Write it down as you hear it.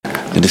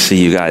Good to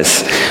see you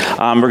guys.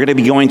 We're going to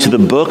be going to the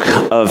book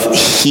of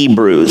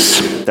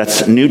Hebrews.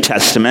 That's New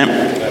Testament,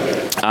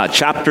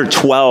 chapter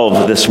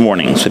 12 this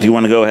morning. So if you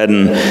want to go ahead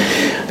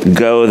and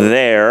go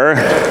there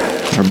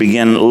or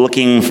begin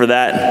looking for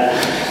that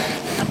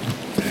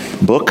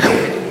book,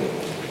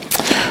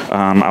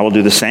 I will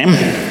do the same.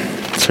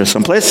 Is there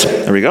someplace?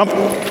 There we go.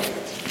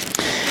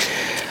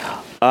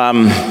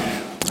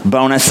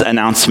 Bonus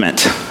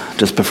announcement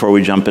just before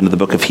we jump into the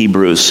book of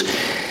Hebrews.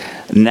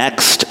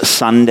 Next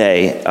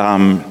Sunday,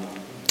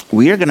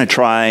 we are going to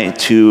try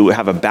to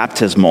have a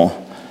baptismal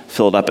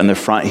filled up in the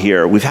front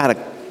here. We've had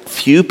a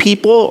few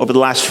people over the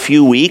last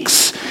few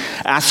weeks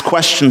ask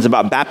questions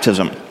about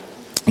baptism.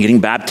 Getting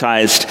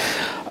baptized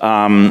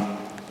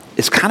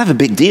is kind of a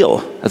big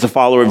deal. As a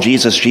follower of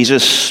Jesus,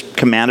 Jesus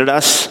commanded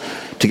us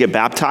to get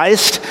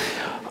baptized.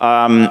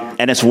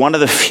 And it's one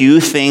of the few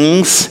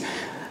things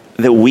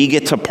that we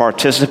get to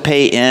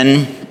participate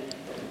in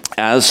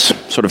as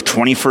sort of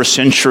 21st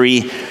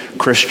century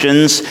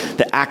Christians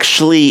that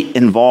actually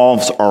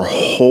involves our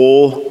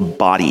whole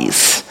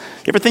bodies.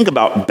 You ever think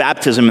about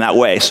baptism in that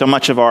way? So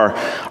much of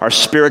our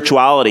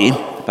spirituality,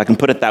 if I can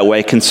put it that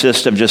way,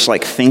 consists of just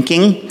like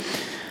thinking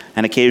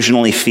and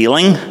occasionally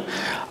feeling.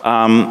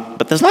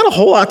 But there's not a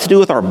whole lot to do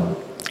with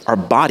our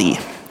body.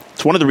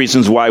 It's one of the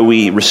reasons why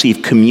we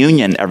receive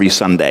communion every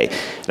Sunday.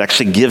 It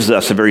actually gives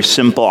us a very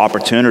simple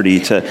opportunity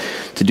to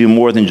do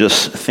more than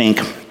just think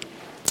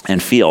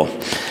and feel.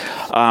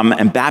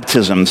 And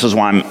baptism, this is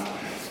why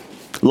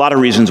a lot of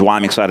reasons why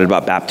I'm excited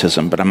about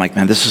baptism, but I'm like,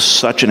 man, this is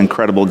such an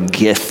incredible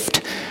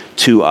gift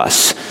to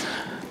us.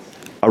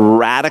 A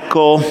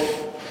radical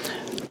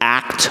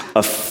act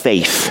of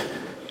faith.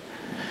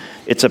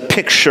 It's a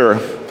picture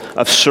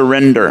of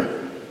surrender.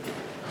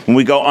 When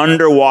we go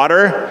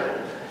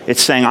underwater,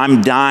 it's saying,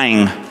 I'm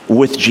dying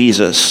with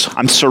Jesus.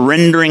 I'm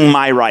surrendering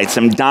my rights.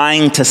 I'm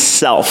dying to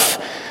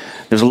self.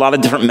 There's a lot of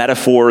different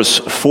metaphors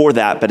for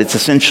that, but it's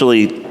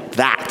essentially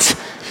that.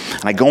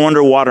 And I go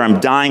underwater, I'm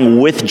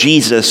dying with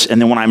Jesus, and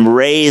then when I'm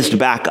raised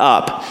back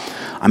up,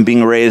 I'm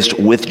being raised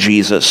with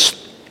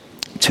Jesus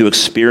to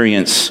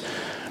experience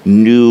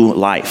new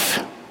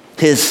life.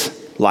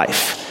 His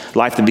life.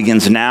 Life that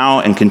begins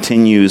now and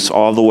continues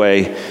all the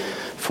way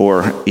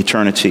for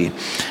eternity.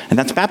 And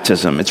that's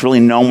baptism. It's really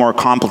no more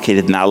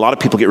complicated than that. A lot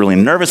of people get really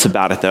nervous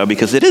about it though,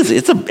 because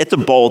it's a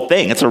bold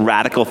thing. It's a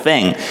radical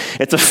thing.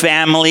 It's a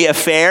family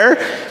affair.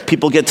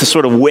 People get to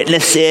sort of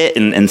witness it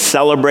and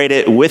celebrate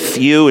it with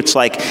you. It's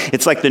like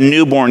the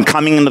newborn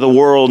coming into the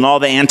world, and all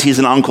the aunties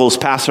and uncles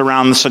pass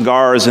around the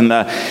cigars, and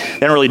they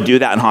don't really do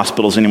that in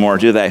hospitals anymore,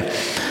 do they?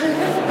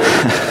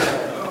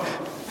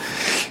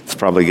 It's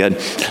probably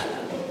good.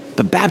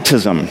 But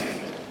baptism,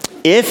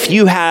 if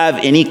you have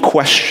any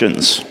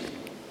questions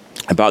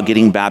about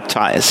getting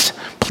baptized,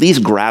 please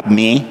grab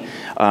me.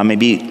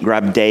 Maybe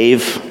grab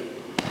Dave.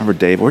 Remember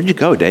Dave? Where'd you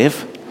go,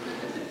 Dave?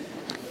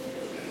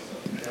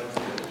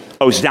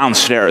 Oh, he's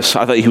downstairs.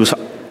 I thought he was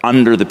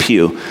under the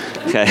pew.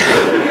 Okay.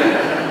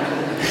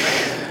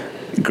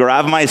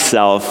 Grab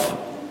myself.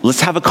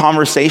 Let's have a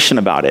conversation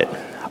about it.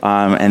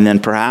 And then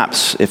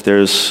perhaps if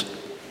there's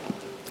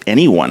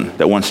anyone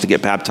that wants to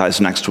get baptized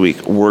next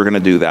week, we're going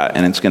to do that,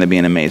 and it's going to be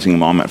an amazing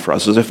moment for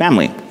us as a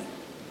family.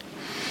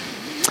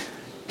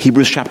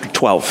 Hebrews chapter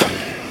 12.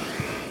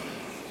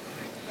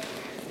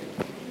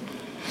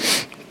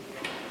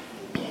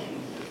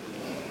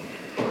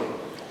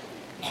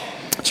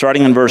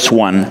 Starting in verse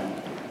 1.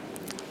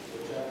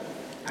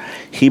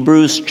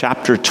 Hebrews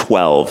chapter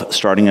 12,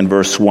 starting in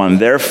verse 1.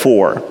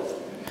 Therefore,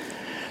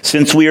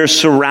 since we are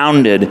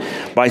surrounded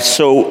by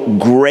so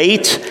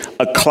great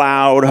a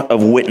cloud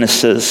of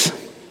witnesses,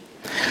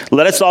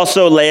 let us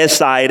also lay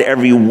aside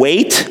every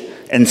weight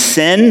and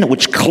sin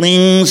which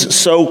clings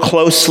so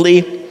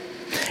closely,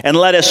 and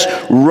let us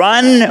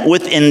run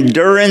with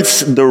endurance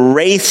the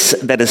race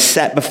that is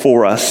set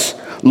before us,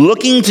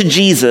 looking to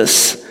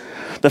Jesus,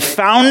 the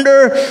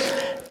founder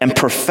and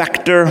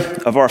perfecter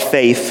of our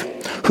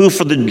faith, who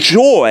for the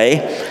joy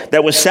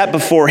that was set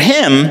before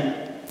him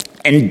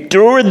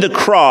endured the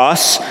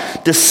cross,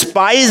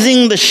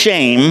 despising the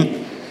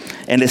shame,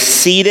 and is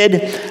seated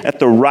at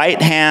the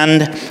right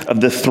hand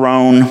of the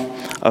throne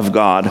of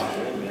God.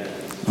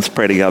 Let's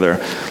pray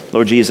together.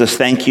 Lord Jesus,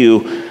 thank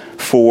you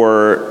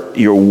for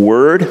your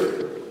word.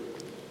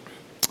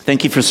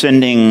 Thank you for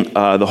sending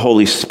the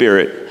Holy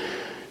Spirit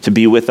to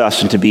be with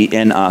us and to be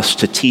in us,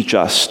 to teach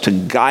us, to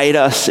guide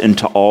us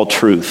into all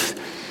truth.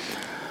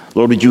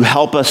 Lord, would you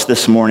help us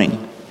this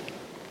morning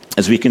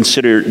as we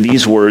consider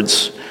these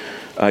words,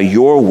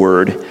 your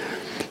word.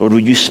 Lord,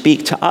 would you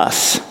speak to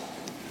us?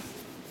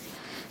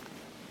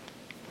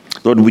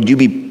 Lord, would you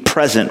be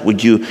present?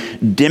 Would you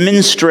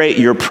demonstrate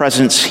your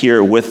presence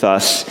here with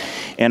us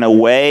in a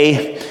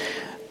way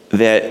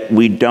that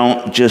we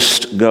don't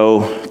just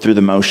go through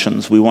the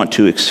motions? We want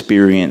to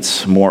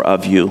experience more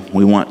of you.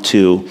 We want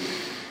to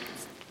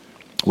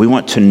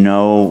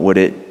know what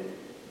it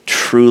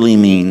truly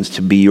means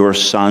to be your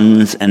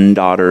sons and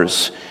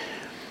daughters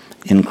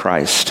in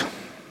Christ.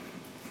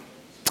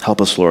 Help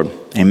us, Lord.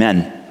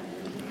 Amen.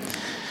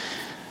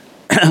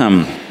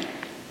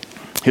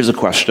 Here's a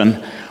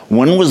question.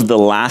 When was the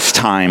last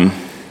time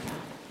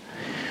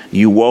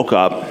you woke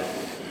up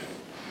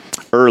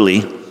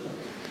early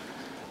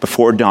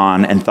before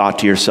dawn and thought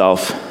to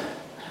yourself,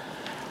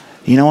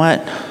 you know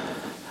what?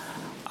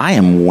 I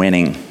am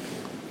winning.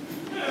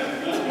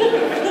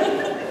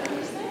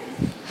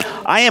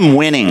 I am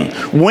winning.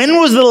 When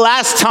was the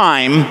last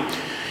time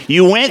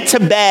you went to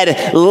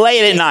bed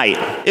late at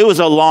night? It was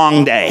a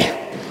long day.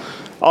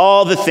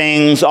 All the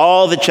things,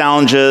 all the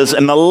challenges,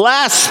 and the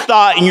last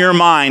thought in your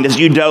mind as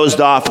you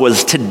dozed off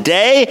was,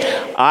 today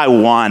I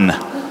won.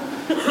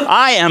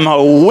 I am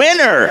a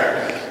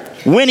winner.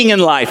 Winning in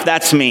life,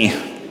 that's me.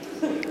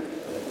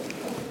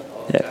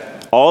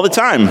 Yeah. All the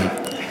time.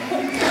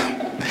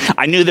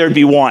 I knew there'd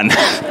be one.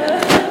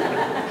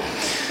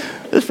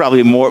 There's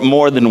probably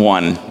more than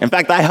one. In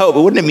fact, I hope,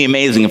 wouldn't it be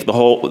amazing if the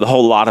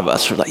whole lot of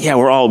us were like, yeah,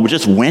 we're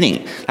just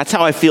winning. That's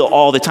how I feel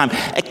all the time.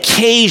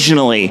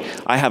 Occasionally,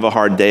 I have a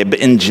hard day, but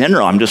in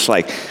general, I'm just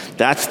like,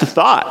 that's the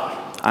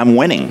thought. I'm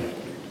winning.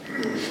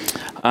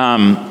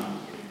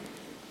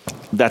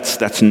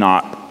 That's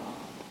not,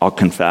 I'll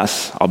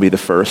confess, I'll be the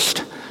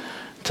first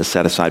to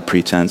set aside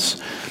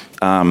pretense.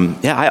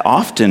 I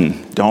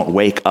often don't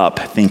wake up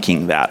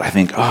thinking that. I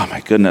think, oh my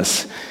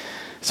goodness,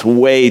 it's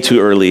way too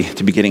early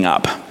to be getting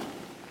up.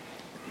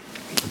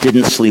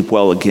 Didn't sleep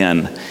well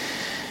again.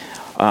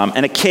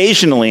 And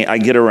occasionally I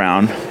get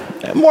around,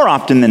 more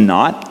often than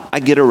not,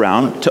 I get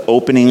around to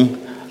opening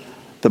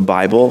the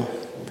Bible.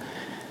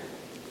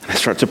 I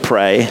start to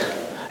pray.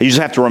 I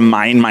usually have to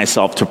remind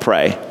myself to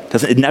pray.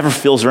 It never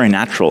feels very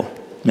natural.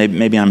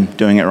 Maybe I'm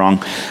doing it wrong.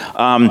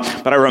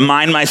 But I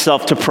remind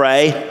myself to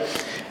pray,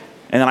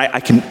 and then I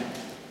can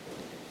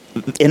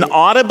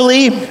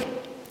inaudibly,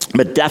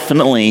 but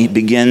definitely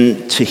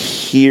begin to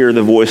hear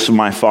the voice of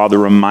my Father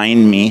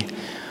remind me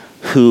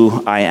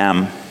who I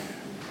am.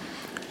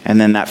 And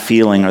then that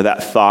feeling or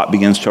that thought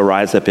begins to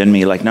rise up in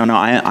me like, no,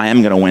 I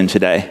am going to win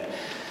today.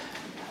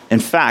 In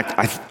fact,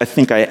 I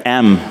think I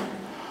am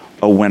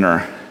a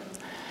winner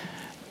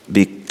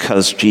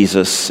because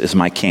Jesus is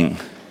my King.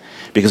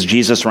 Because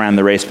Jesus ran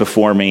the race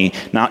before me.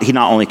 He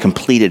not only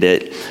completed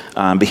it,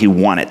 but he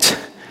won it.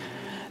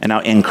 And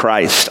now in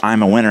Christ,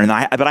 I'm a winner.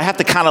 But I have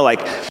to kind of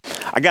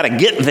I got to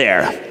get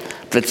there.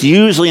 That's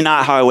usually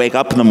not how I wake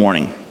up in the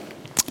morning.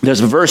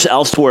 There's a verse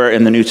elsewhere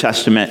in the New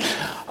Testament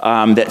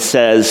that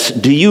says,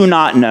 do you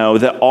not know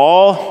that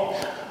all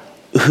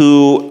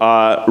who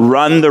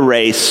run the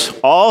race,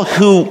 all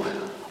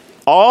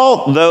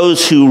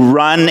those who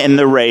run in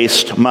the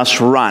race must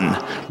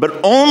run, but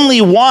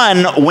only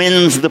one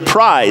wins the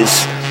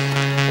prize.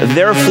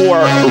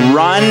 Therefore,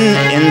 run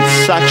in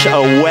such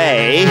a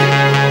way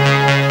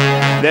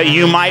that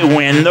you might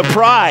win the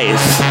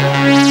prize.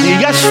 Are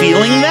you guys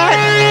feeling that?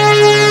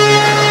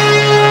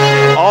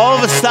 All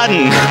of a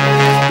sudden,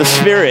 the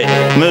Spirit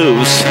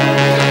moves.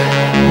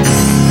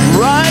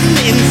 Run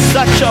in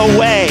such a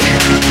way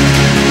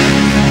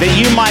that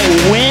you might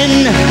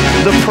win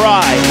the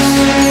prize.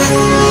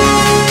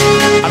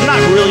 I'm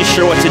not really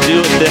sure what to do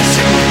with this.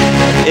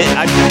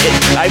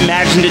 I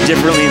imagined it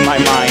differently in my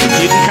mind.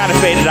 You can kind of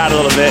fade it out a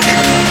little bit.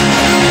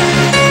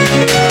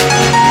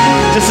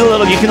 Just a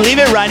little. You can leave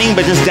it running,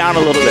 but just down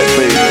a little bit,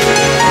 please.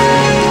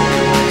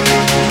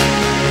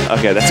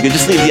 Okay, that's good.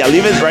 Just leave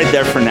it right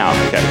there for now.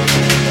 Okay.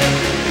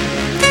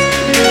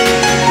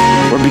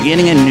 We're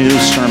beginning a new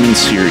sermon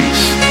series.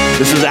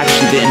 This is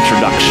actually the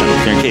introduction,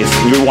 in case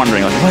you're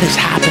wondering, what is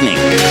happening?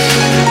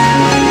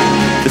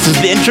 This is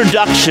the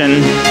introduction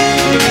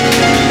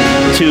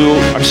to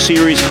our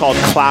series called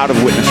Cloud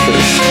of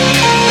Witnesses.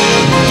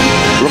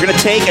 We're going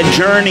to take a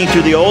journey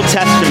through the Old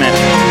Testament,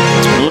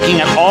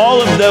 looking at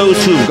all of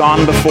those who've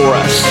gone before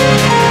us.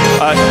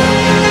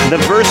 The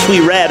verse we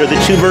read, or the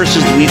two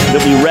verses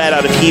that we read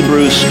out of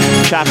Hebrews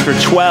chapter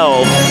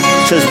 12,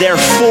 says,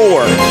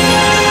 therefore,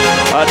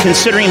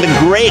 considering the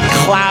great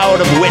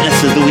cloud of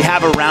witnesses that we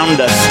have around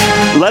us,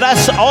 let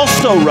us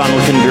also run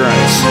with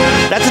endurance.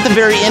 That's at the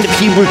very end of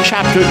Hebrews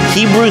chapter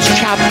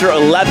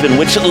 11,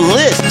 which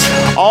lists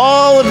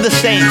all of the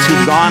saints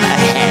who've gone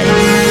ahead,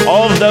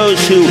 all of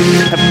those who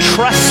have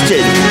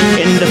trusted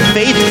in the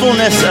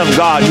faithfulness of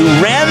God, who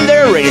ran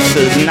their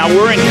races, and now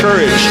we're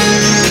encouraged.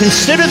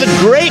 Consider the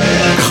great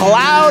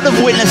cloud of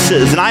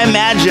witnesses. And I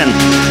imagine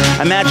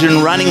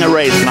running a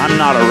race, and I'm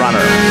not a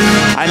runner.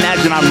 I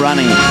imagine I'm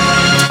running,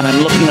 and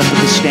I'm looking up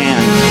at the stand,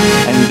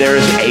 and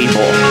there's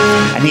Abel.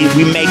 And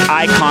we make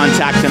eye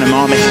contact in a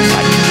moment.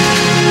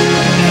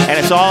 And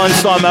it's all in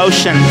slow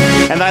motion.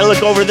 And I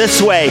look over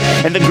this way,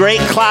 and the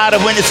great cloud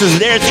of witnesses,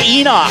 there's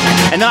Enoch.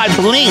 And then I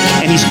blink,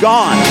 and he's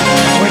gone.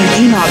 Where did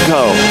Enoch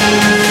go?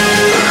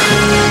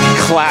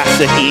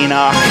 Classic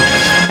Enoch.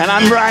 And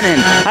I'm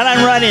running.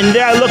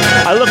 There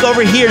I look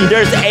over here, and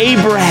there's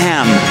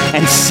Abraham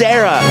and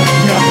Sarah.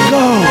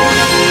 Go.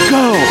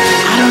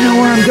 I don't know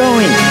where I'm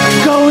going.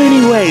 Go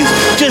anyways.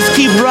 Just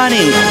keep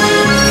running.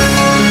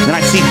 Then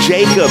I see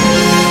Jacob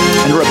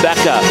and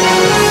Rebekah,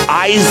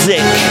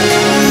 Isaac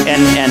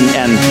and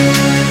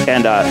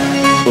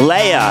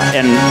Leah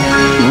and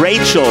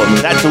Rachel, and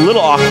that's a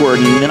little awkward.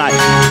 And then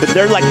but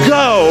they're like,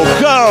 go,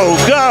 go,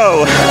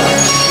 go.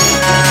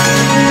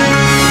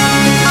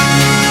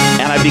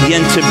 And I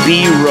begin to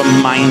be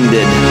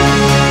reminded,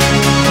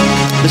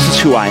 this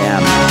is who I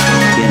am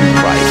in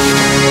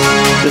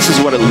Christ. This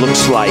is what it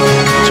looks like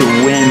to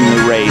win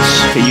the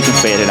race. Okay, you can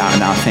fade it out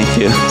now, thank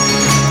you.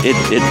 It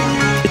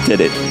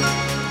did it.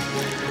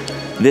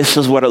 This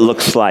is what it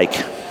looks like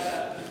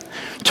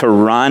to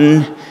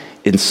run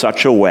in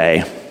such a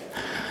way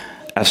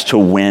as to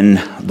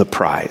win the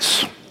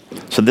prize.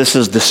 So this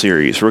is the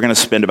series. We're going to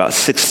spend about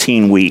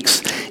 16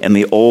 weeks in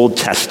the Old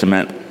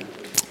Testament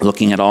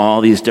looking at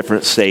all these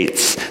different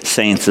saints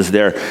as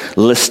they're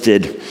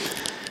listed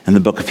in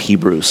the book of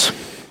Hebrews.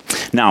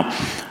 Now,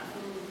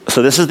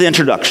 so this is the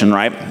introduction,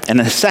 right? And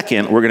in a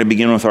second, we're going to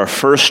begin with our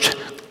first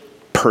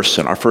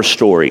person, our first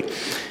story.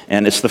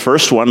 And it's the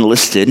first one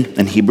listed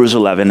in Hebrews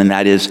 11, and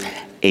that is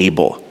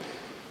Abel,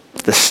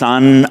 the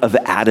son of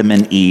Adam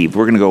and Eve.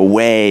 We're going to go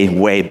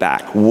way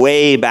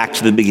back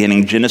to the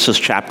beginning, Genesis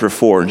chapter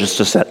 4, in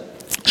just a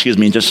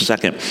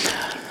second.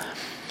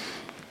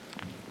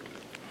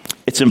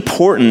 It's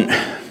important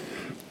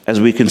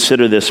as we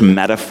consider this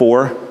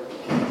metaphor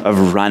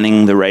of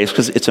running the race,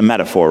 because it's a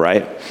metaphor,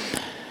 right?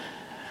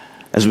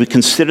 As we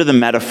consider the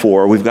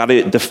metaphor, we've got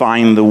to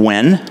define the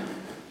when,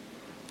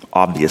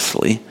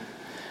 obviously,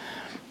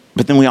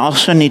 but then we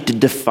also need to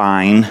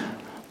define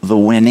the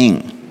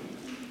winning.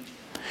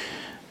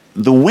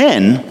 The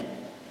win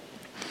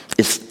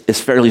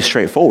is fairly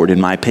straightforward, in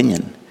my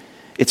opinion.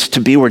 It's to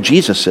be where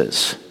Jesus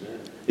is.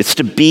 It's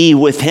to be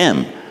with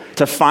him,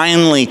 to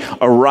finally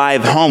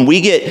arrive home.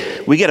 We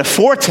get a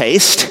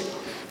foretaste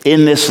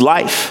in this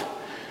life,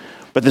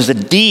 but there's a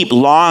deep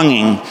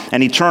longing,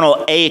 an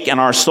eternal ache in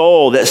our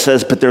soul that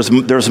says, but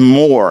there's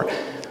more.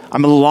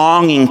 I'm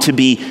longing to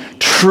be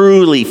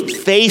truly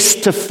face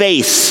to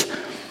face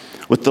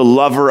with the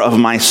lover of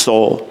my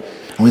soul.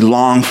 And we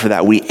long for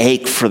that. We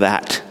ache for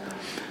that.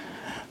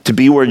 To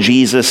be where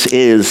Jesus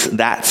is,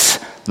 that's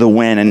the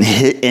win. And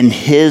in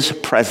his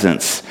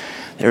presence,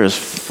 there is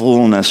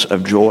fullness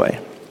of joy.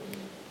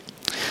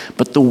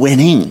 But the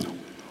winning,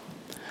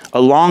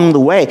 along the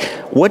way,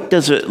 what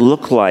does it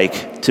look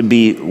like to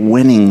be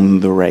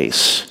winning the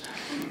race?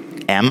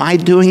 Am I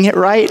doing it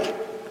right?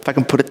 If I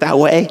can put it that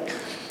way.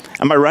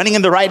 Am I running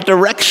in the right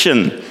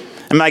direction?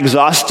 Am I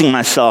exhausting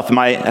myself?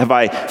 Have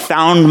I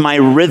found my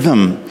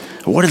rhythm?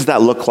 What does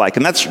that look like?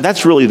 And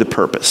that's really the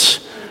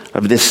purpose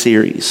of this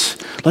series.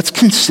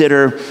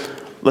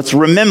 Let's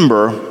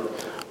remember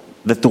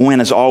that the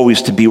win is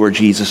always to be where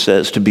Jesus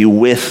is, to be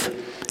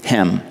with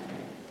him.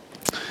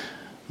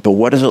 But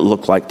what does it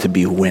look like to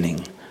be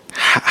winning?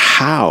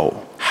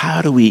 How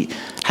do we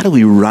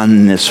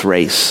run this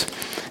race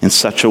in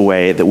such a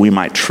way that we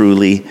might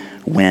truly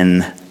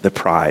win the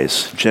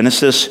prize?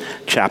 Genesis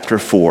chapter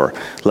 4.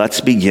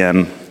 Let's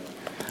begin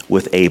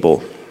with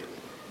Abel.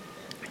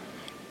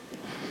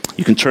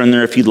 You can turn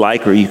there if you'd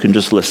like, or you can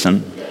just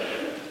listen.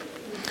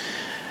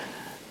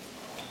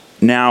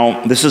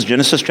 Now, this is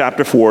Genesis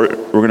chapter 4.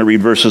 We're going to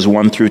read verses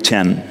 1 through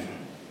 10.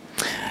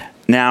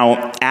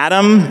 Now,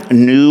 Adam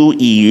knew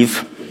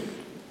Eve,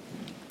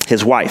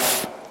 his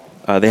wife.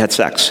 They had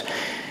sex.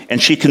 And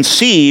she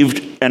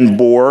conceived and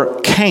bore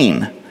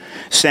Cain,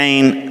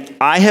 saying,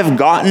 I have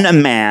gotten a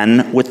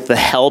man with the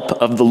help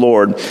of the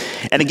Lord.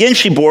 And again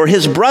she bore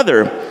his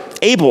brother,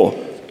 Abel.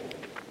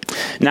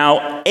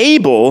 Now,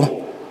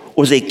 Abel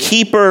was a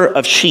keeper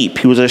of sheep.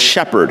 He was a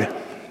shepherd.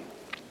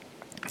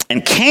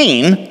 And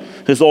Cain,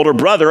 his older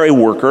brother, a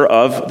worker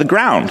of the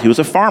ground. He was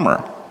a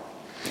farmer.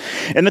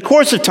 In the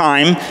course of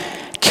time,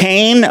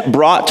 Cain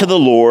brought to the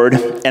Lord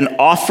an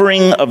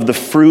offering of the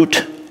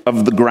fruit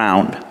of the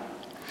ground.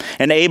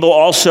 And Abel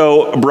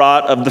also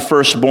brought of the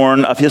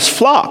firstborn of his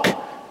flock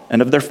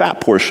and of their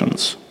fat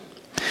portions.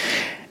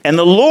 And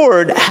the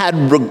Lord had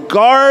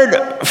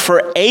regard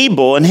for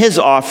Abel and his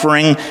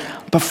offering,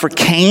 but for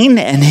Cain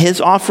and his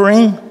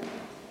offering,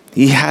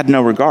 he had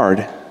no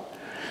regard.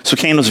 So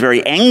Cain was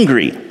very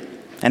angry,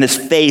 and his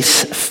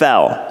face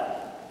fell.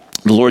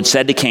 The Lord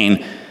said to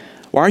Cain,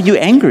 why are you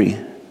angry?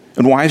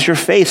 And why is your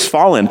face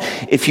fallen?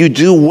 If you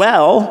do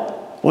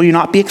well, will you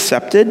not be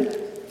accepted?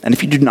 And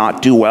if you do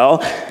not do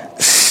well,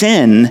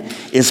 sin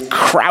is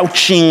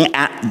crouching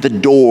at the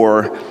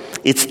door.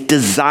 Its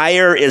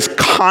desire is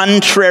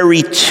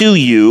contrary to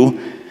you,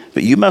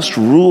 but you must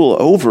rule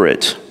over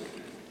it.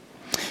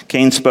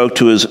 Cain spoke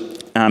to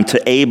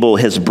Abel,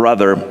 his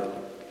brother,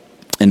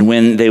 and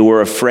when they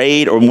were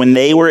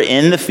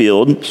in the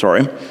field,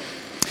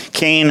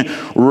 Cain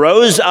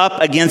rose up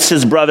against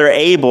his brother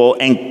Abel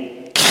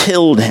and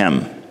killed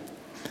him.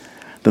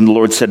 Then the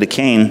Lord said to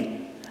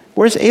Cain,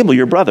 where's Abel,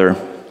 your brother?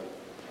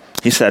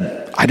 He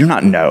said, I do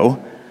not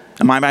know.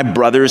 Am I my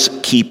brother's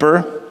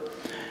keeper?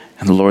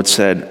 And the Lord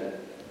said,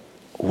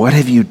 what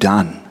have you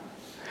done?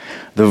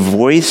 The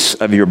voice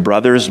of your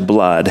brother's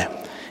blood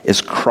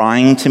is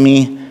crying to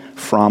me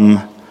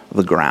from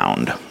the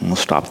ground. And we'll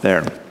stop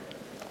there.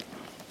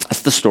 That's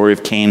That's the story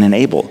of Cain and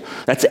Abel.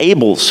 That's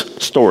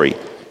Abel's story.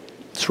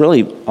 It's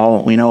really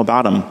all we know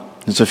about him.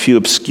 There's a few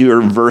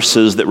obscure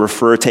verses that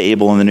refer to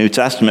Abel in the New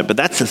Testament, but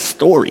that's his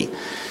story.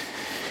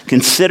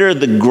 Consider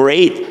the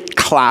great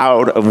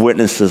cloud of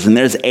witnesses, and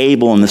there's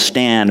Abel in the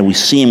stand, and we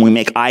see him, we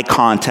make eye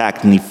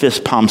contact, and he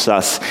fist pumps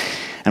us,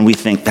 and we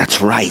think,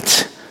 that's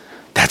right.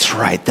 That's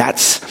right.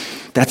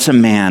 That's a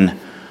man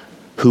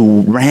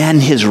who ran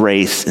his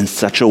race in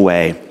such a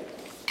way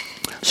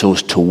so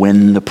as to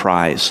win the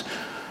prize.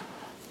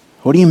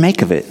 What do you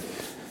make of it?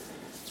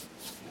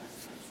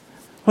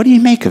 What do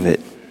you make of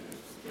it?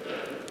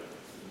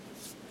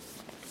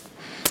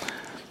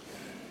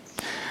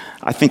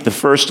 I think the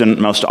first and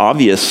most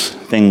obvious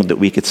thing that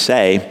we could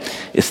say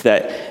is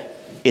that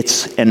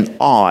it's an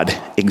odd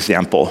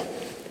example.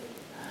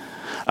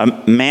 A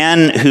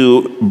man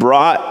who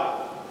brought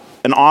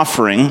an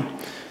offering,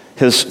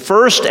 his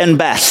first and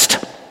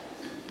best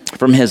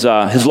from his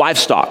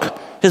livestock,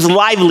 his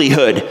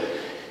livelihood.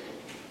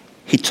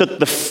 He took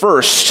the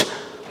first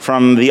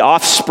from the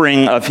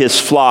offspring of his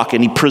flock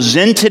and he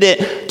presented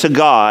it to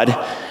God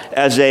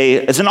as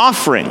an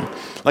offering.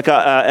 Like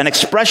an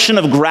expression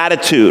of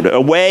gratitude,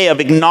 a way of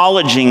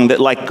acknowledging that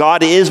like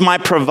God is my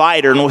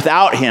provider and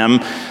without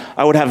him,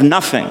 I would have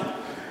nothing.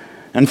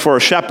 And for a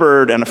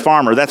shepherd and a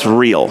farmer, that's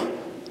real.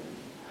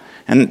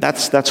 And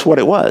that's what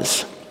it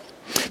was.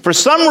 For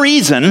some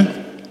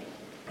reason,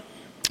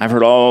 I've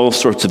heard all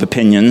sorts of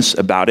opinions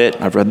about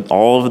it. I've read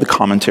all of the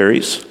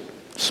commentaries,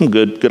 some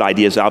good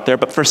ideas out there.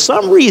 But for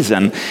some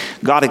reason,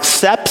 God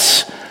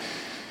accepts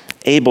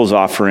Abel's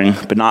offering,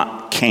 but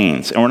not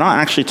Cain's. And we're not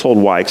actually told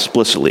why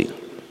explicitly.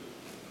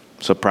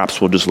 So perhaps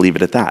we'll just leave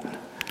it at that.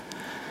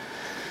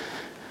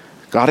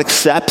 God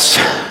accepts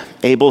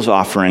Abel's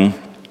offering,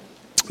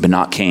 but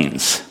not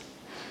Cain's.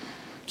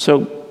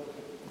 So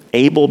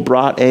Abel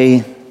brought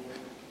a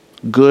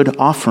good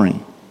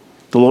offering.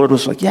 The Lord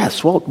was like,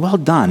 yes, well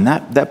done.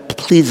 That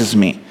pleases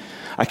me.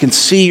 I can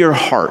see your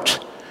heart.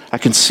 I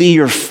can see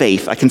your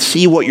faith. I can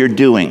see what you're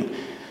doing.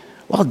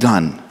 Well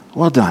done.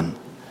 Well done.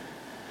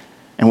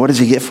 And what does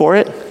he get for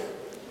it?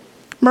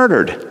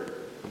 Murdered.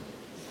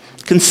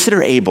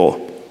 Consider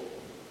Abel.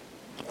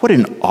 What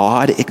an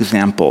odd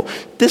example.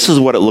 This is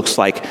what it looks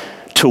like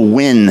to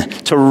win,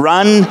 to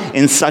run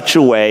in such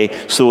a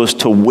way so as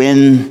to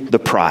win the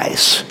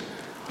prize.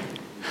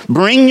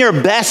 Bring your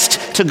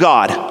best to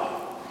God.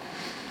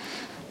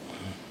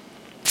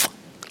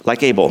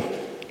 Like Abel,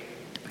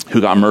 who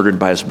got murdered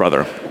by his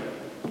brother.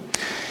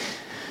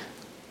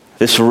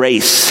 This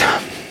race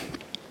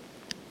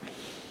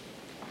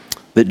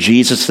that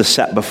Jesus has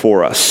set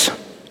before us,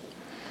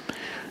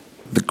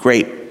 the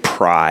great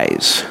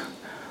prize,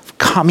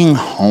 coming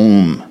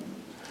home,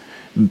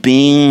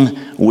 being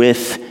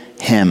with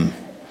him,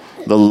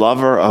 the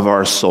lover of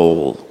our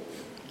soul.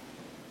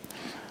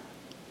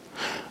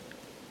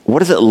 What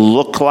does it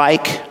look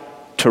like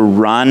to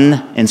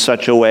run in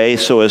such a way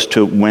so as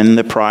to win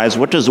the prize?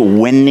 What does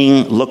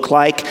winning look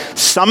like?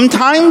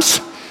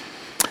 Sometimes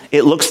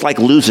it looks like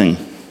losing.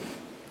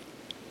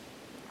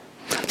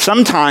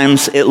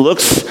 Sometimes it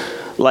looks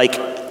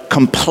like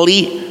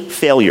complete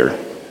failure.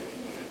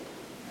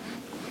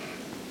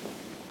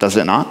 Does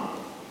it not?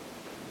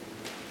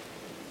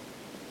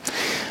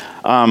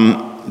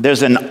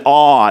 There's an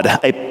odd,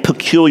 a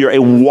peculiar, a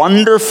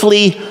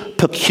wonderfully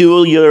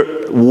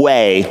peculiar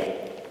way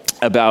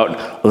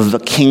about the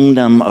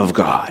kingdom of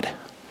God.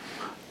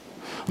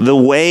 The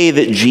way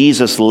that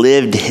Jesus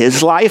lived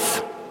his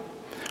life,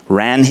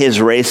 ran his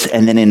race,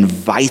 and then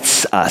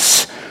invites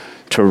us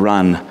to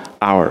run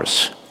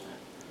ours.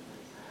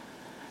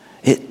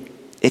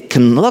 It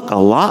can look a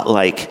lot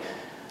like,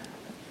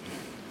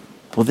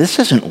 well, this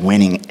isn't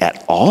winning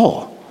at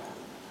all.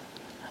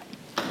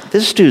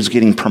 This dude's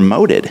getting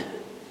promoted.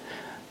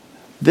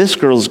 This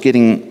girl's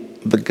getting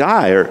the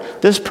guy, or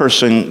this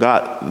person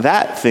got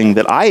that thing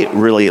that I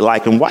really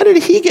like. And why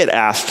did he get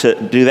asked to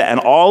do that? And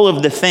all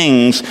of the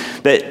things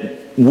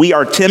that we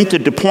are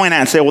tempted to point at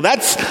and say, well,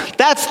 that's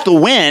the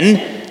win.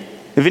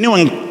 If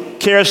anyone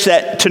cares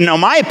to know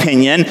my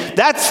opinion,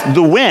 that's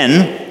the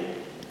win.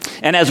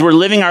 And as we're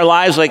living our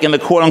lives like in the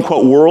quote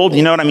unquote world,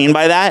 you know what I mean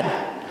by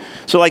that?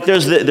 So like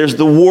there's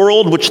the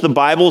world, which the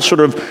Bible sort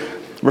of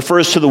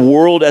refers to the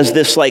world as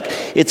this, like,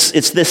 it's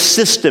this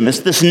system, it's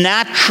this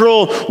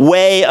natural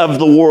way of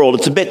the world.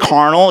 It's a bit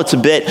carnal, it's a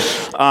bit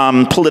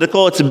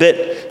political, it's a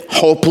bit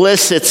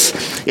hopeless.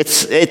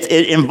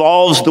 It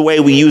involves the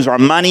way we use our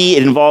money,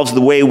 it involves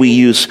the way we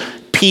use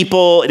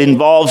people, it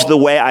involves the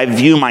way I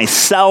view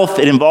myself,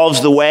 it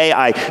involves the way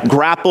I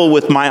grapple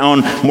with my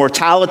own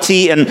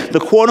mortality. And the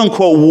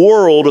quote-unquote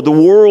world, or the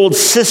world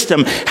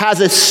system, has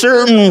a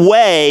certain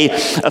way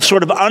of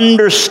sort of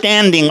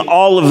understanding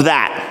all of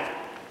that.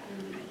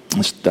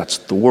 That's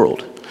the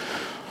world.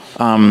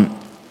 And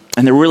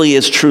there really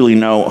is truly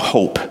no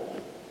hope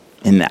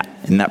in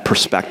that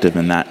perspective,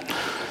 in that.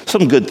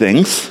 Some good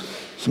things,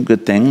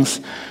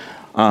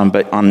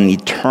 but on an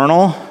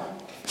eternal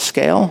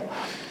scale,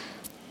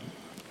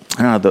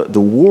 I don't know, the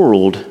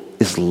world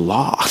is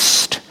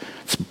lost.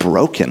 It's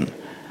broken.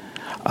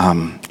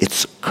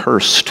 It's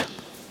cursed,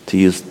 to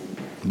use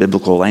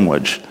biblical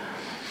language.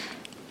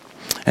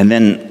 And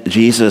then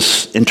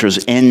Jesus enters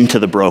into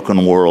the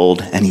broken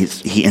world, and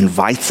he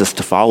invites us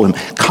to follow him.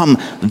 Come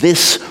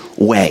this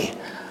way.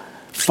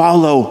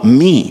 Follow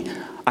me.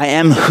 I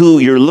am who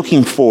you're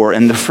looking for,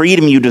 and the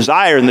freedom you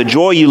desire and the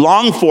joy you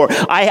long for.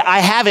 I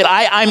have it.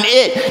 I'm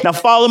it. Now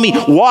follow me.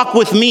 Walk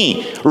with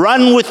me.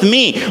 Run with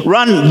me.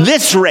 Run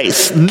this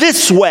race,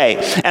 this way.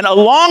 And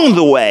along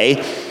the way,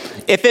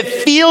 if it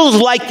feels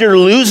like you're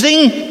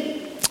losing,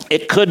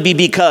 it could be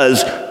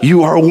because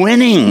you are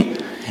winning.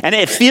 And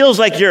it feels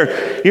like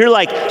you're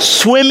like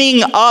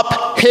swimming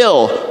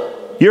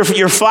uphill.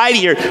 You're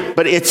fighting,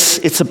 but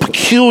it's a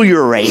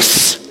peculiar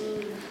race.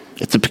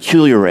 It's a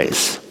peculiar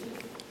race.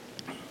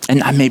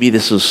 And maybe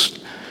this is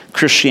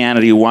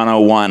Christianity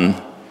 101.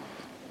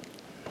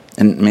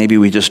 And maybe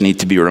we just need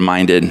to be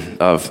reminded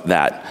of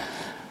that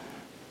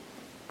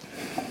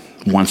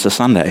once a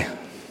Sunday.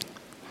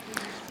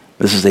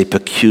 This is a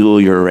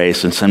peculiar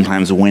race, and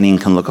sometimes winning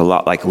can look a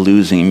lot like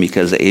losing,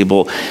 because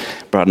Abel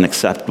brought an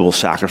acceptable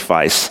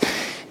sacrifice,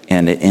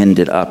 and it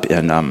ended up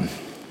in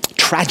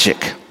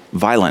tragic,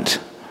 violent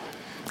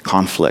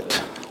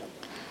conflict.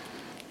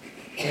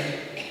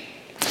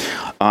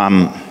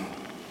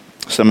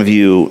 Some of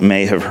you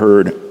may have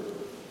heard,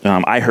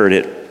 I heard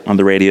it on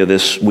the radio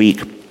this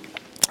week,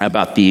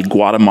 about the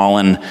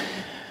Guatemalan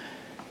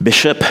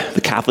bishop,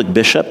 the Catholic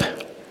bishop,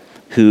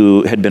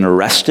 who had been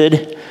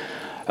arrested.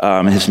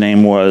 His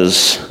name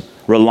was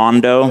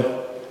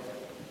Rolando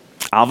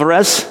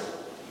Alvarez.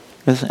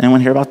 Does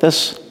anyone hear about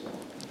this?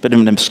 Bit of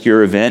an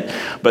obscure event,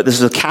 but this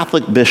is a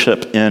Catholic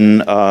bishop in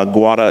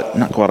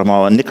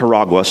Nicaragua.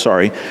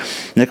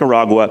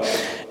 Nicaragua.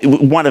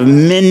 One of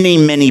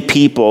many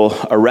people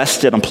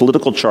arrested on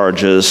political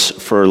charges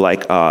for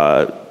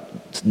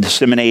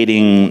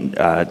disseminating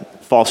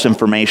false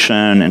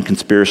information and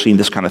conspiracy and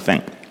this kind of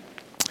thing.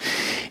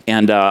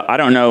 And I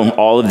don't know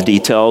all of the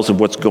details of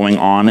what's going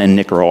on in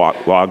Nicaragua,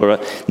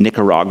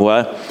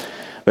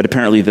 but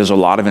apparently there's a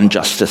lot of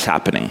injustice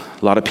happening.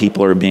 A lot of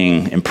people are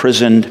being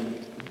imprisoned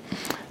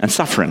and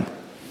suffering.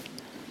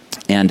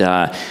 And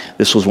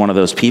this was one of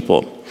those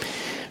people.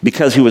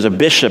 Because he was a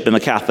bishop in the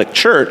Catholic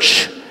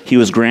Church, he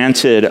was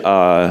granted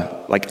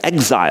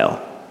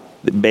exile.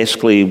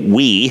 Basically,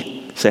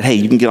 we said, hey,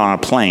 you can get on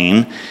a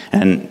plane,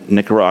 and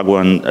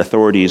Nicaraguan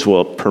authorities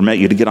will permit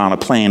you to get on a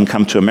plane,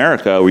 come to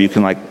America, where you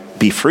can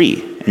be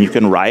free, and you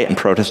can write and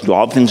protest, do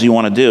all the things you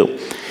want to do.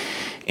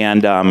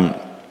 And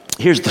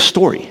here's the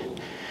story.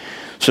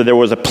 So there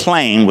was a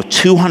plane with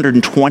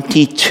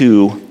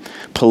 222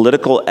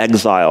 political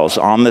exiles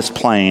on this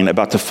plane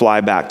about to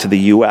fly back to the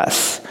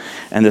U.S.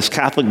 And this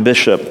Catholic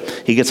bishop,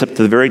 he gets up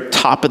to the very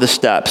top of the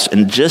steps,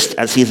 and just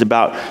as he's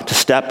about to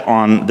step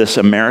on this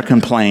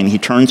American plane, he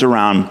turns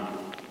around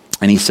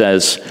and he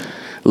says,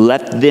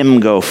 "Let them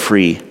go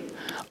free.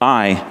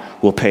 I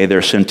will pay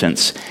their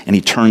sentence." And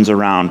he turns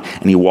around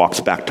and he walks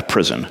back to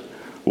prison,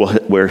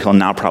 where he'll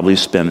now probably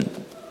spend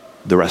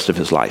the rest of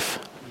his life.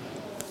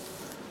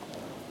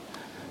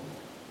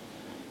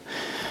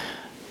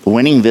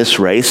 Winning this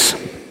race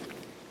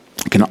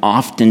can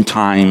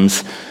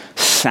oftentimes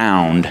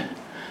sound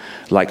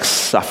like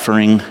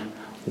suffering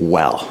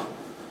well.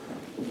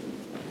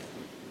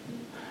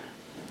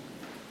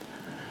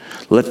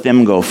 Let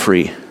them go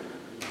free.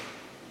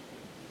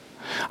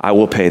 I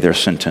will pay their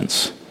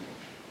sentence.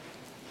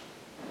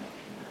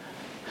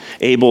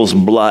 Abel's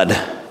blood,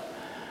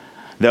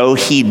 though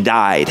he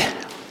died,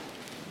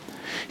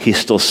 he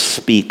still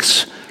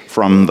speaks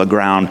from the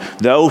ground.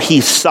 Though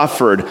he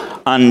suffered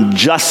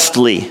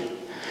unjustly,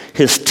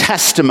 his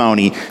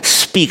testimony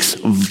speaks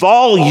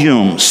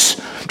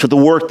volumes to the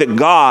work that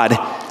God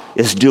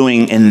is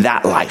doing in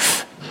that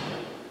life.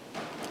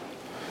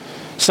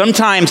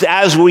 Sometimes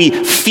as we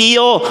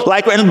feel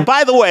like, and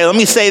by the way, let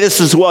me say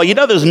this as well,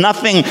 there's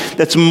nothing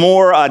that's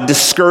more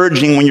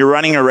discouraging when you're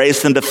running a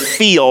race than to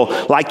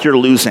feel like you're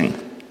losing. You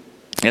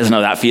guys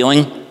know that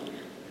feeling?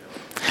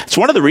 It's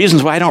one of the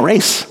reasons why I don't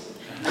race.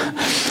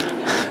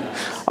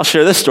 I'll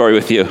share this story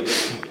with you.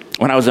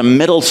 When I was a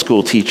middle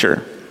school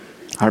teacher,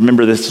 I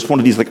remember this. It's one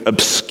of these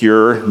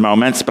obscure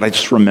moments, but I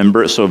just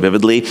remember it so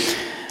vividly.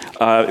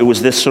 It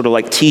was this sort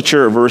of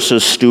teacher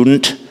versus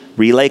student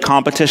relay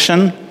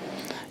competition,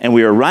 and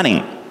we were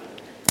running.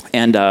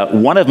 And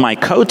one of my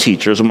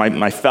co-teachers,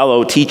 my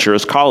fellow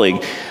teachers,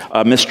 colleague,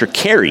 Mr.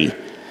 Carey,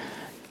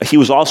 he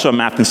was also a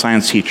math and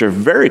science teacher,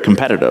 very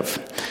competitive.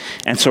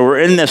 And so we're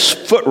in this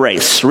foot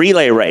race,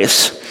 relay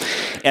race.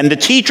 And the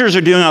teachers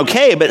are doing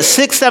okay, but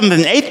 6th, 7th,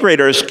 and 8th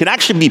graders can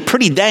actually be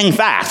pretty dang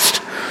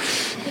fast.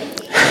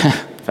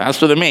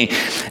 Faster than me.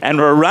 And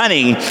we're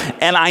running,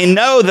 and I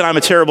know that I'm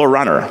a terrible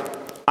runner.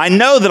 I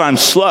know that I'm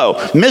slow.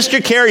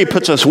 Mr. Carey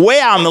puts us way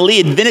out in the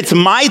lead. Then it's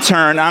my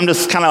turn. I'm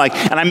just kind of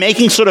and I'm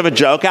making sort of a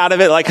joke out of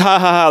it, ha ha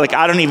ha,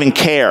 I don't even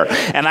care.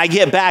 And I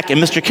get back,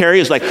 and Mr. Carey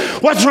is like,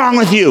 "What's wrong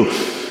with you?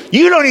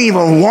 You don't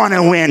even want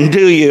to win,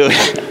 do you?"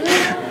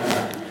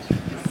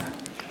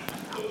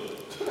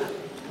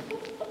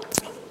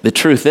 The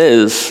truth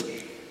is,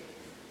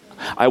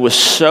 I was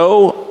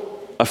so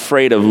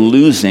afraid of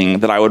losing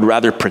that I would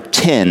rather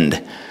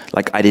pretend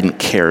like I didn't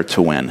care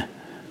to win.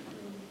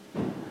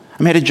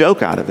 I made a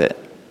joke out of it.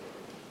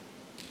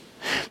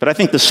 But I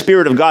think the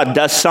Spirit of God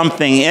does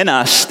something in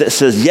us that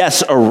says,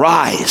 yes,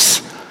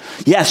 arise.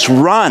 Yes,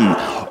 run.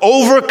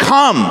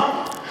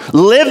 Overcome.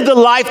 Live the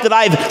life that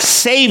I've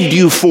saved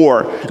you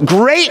for.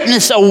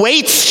 Greatness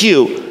awaits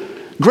you.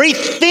 Great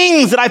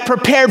things that I've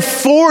prepared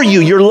for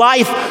you. Your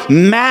life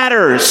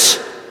matters.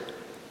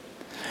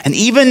 And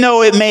even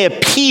though it may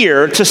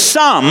appear to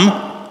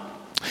some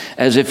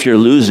as if you're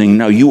losing,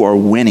 no, you are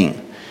winning.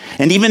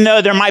 And even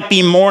though there might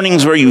be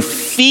mornings where you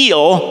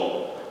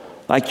feel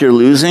like you're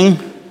losing,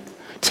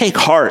 take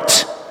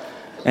heart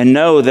and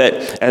know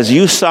that as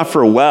you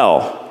suffer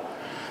well,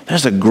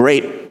 there's a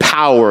great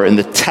power in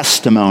the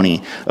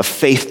testimony of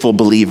faithful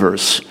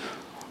believers.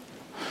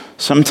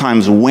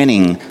 Sometimes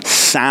winning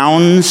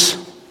sounds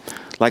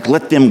like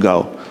let them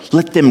go.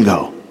 Let them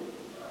go.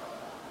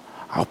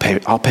 I'll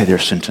pay their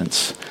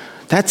sentence.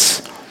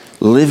 That's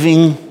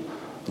living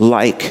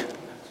like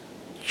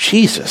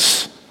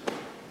Jesus.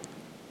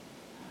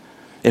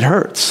 It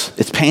hurts.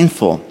 It's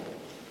painful.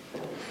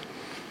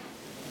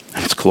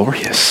 And it's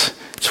glorious.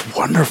 It's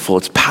wonderful.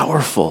 It's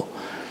powerful.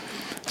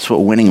 That's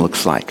what winning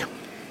looks like.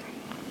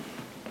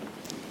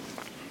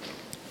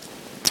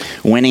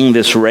 Winning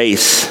this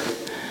race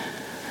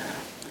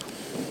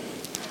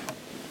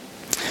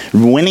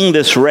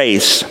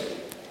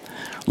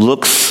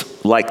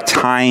looks like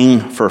tying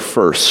for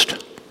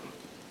first.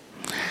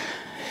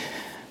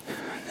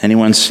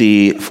 Anyone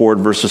see Ford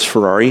versus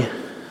Ferrari?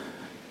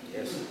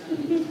 Yes.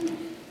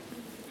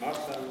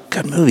 Awesome.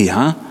 Good movie,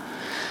 huh?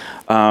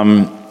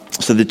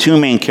 So the two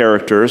main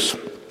characters,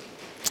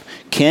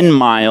 Ken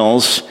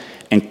Miles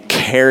and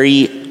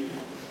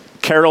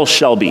Carroll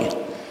Shelby.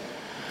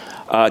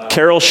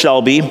 Carroll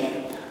Shelby,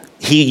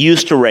 he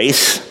used to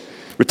race,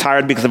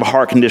 retired because of a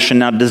heart condition,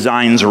 now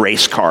designs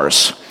race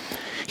cars.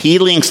 He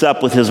links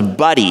up with his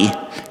buddy,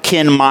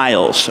 Ken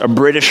Miles, a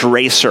British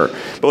racer,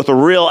 but with a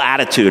real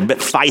attitude, but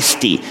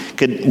feisty,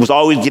 was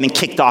always getting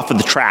kicked off of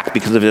the track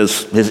because of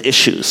his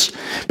issues.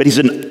 But he's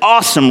an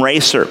awesome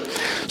racer.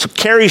 So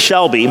Carrie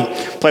Shelby,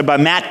 played by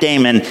Matt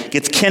Damon,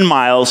 gets Ken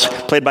Miles,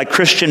 played by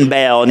Christian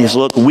Bale, and he's,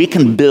 look, we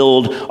can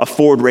build a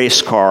Ford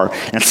race car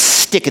and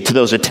stick it to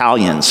those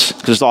Italians,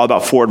 because it's all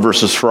about Ford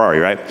versus Ferrari,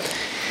 right?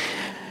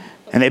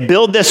 And they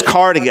build this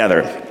car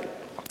together.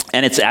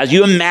 And it's, as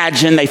you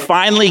imagine, they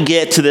finally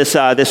get to this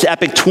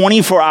epic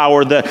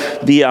 24-hour,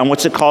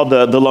 what's it called?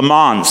 The Le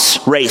Mans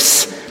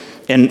race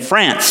in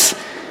France.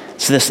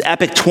 So this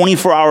epic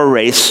 24-hour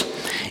race.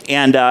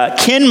 And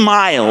Ken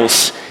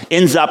Miles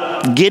ends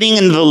up getting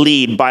into the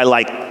lead by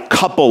like a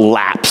couple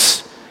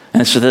laps.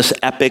 And so this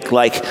epic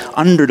like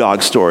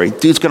underdog story.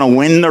 Dude's going to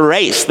win the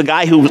race. The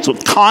guy who was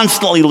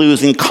constantly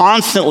losing,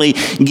 constantly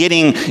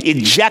getting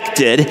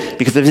ejected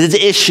because of his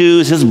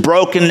issues, his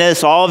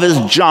brokenness, all of his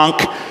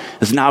junk,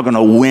 is now going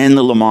to win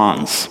the Le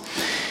Mans.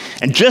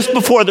 And just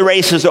before the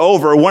race is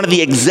over, one of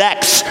the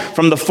execs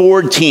from the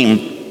Ford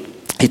team,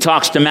 he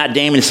talks to Matt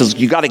Damon and says,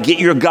 you got to get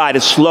your guy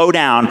to slow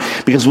down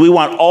because we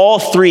want all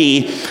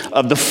three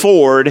of the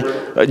Ford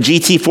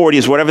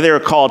GT40s, whatever they were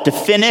called, to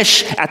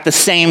finish at the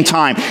same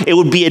time. It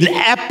would be an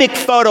epic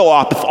photo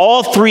op if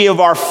all three of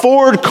our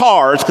Ford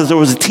cars, because there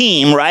was a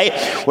team, right,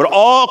 would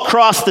all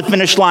cross the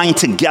finish line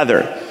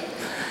together.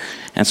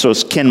 And so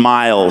it's Ken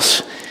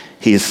Miles.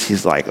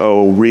 He's like,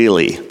 oh,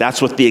 really?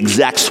 That's what the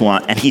execs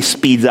want. And he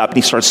speeds up and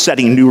he starts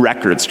setting new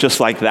records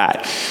just like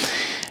that.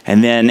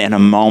 And then in a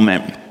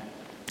moment,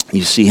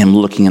 you see him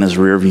looking in his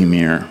rearview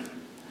mirror.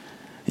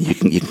 And you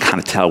can kind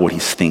of tell what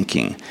he's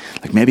thinking.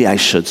 Like, maybe I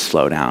should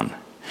slow down.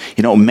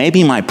 You know,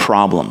 maybe my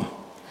problem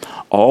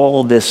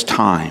all this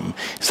time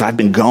is I've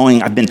been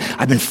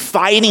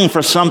fighting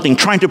for something,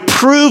 trying to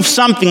prove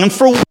something. And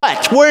for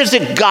what? Where has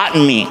it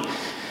gotten me?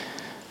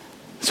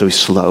 So he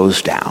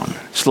slows down,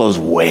 slows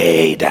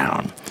way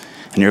down.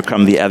 And here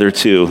come the other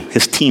two,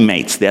 his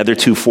teammates, the other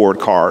two Ford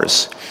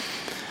cars.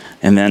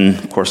 And then,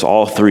 of course,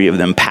 all three of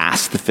them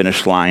pass the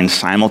finish line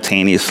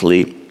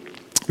simultaneously.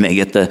 They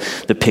get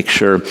the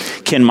picture.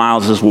 Ken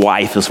Miles'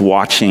 wife is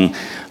watching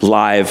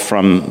live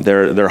from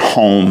their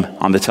home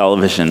on the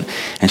television.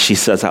 And she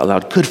says out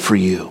loud, good for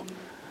you.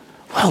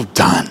 Well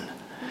done.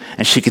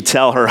 And she could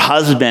tell her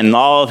husband,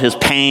 all of his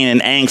pain and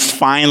angst,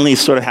 finally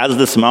sort of has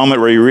this moment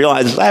where he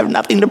realizes, I have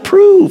nothing to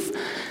prove.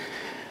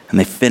 And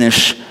they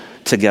finish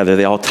together.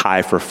 They all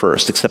tie for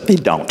first, except they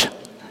don't.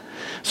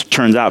 So it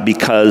turns out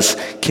because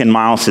Ken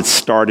Miles had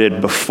started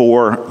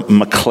before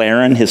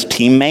McLaren, his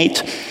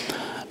teammate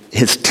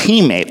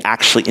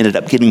actually ended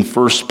up getting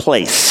first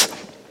place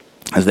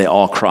as they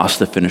all crossed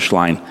the finish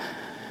line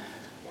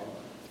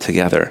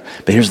together.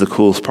 But here's the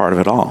coolest part of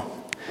it all.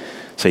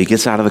 So he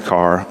gets out of the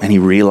car and he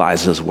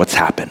realizes what's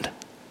happened.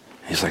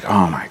 He's like,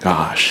 oh my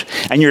gosh.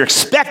 And you're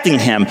expecting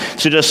him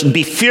to just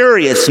be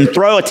furious and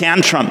throw a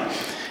tantrum.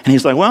 And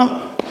he's like,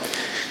 well,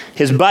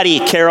 his buddy,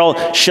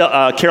 Carroll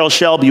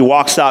Shelby,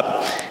 walks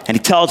up and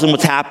he tells him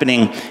what's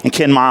happening. And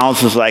Ken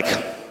Miles is like,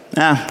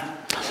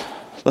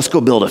 Let's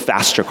go build a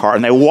faster car.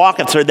 And they walk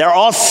up to, they're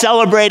all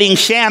celebrating,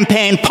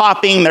 champagne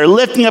popping, they're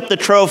lifting up the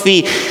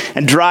trophy,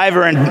 and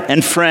driver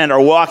and friend are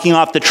walking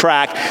off the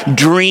track,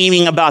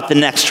 dreaming about the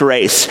next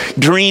race,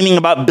 dreaming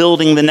about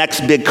building the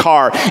next big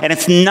car. And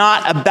it's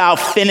not about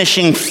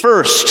finishing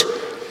first.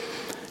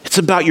 It's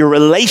about your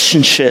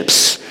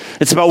relationships.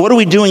 It's about what are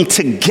we doing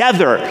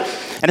together.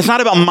 And it's not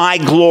about my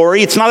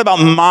glory. It's not about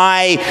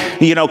my,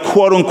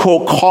 quote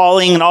unquote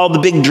calling and all the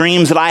big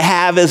dreams that I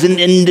have as an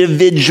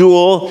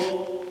individual.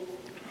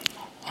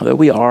 Although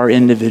we are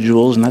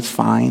individuals, and that's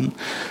fine.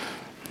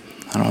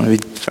 I don't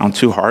want to sound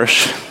too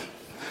harsh.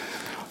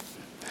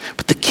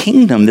 But the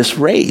kingdom, this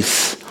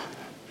race,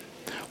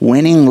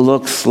 winning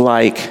looks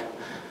like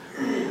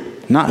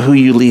not who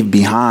you leave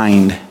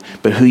behind,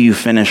 but who you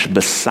finish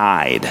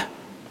beside.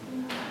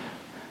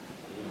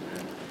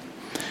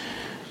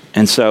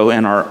 And so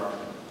in our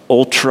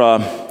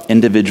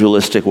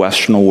ultra-individualistic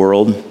Western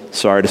world,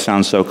 sorry to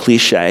sound so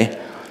cliche,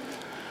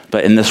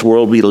 but in this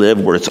world we live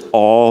where it's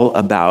all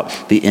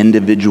about the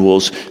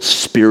individual's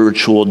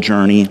spiritual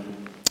journey,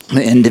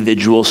 the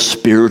individual's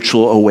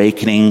spiritual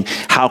awakening.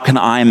 How can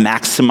I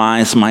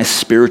maximize my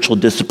spiritual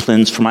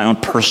disciplines for my own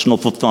personal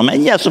fulfillment?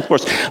 And yes, of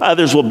course,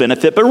 others will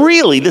benefit, but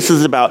really this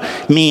is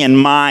about me and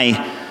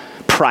my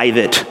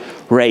private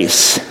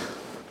race.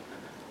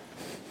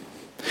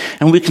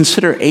 And we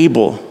consider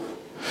Abel.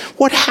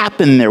 What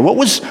happened there? What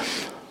was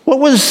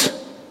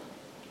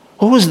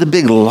the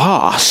big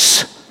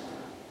loss?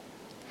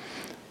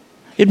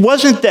 It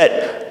wasn't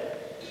that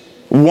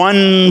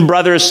one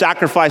brother's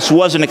sacrifice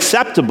wasn't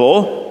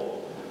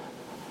acceptable.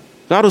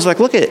 God was like,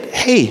 look at it.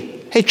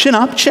 Hey, chin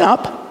up.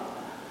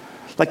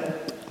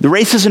 Like, the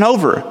race isn't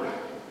over.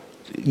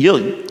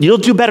 You'll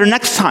do better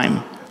next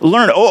time.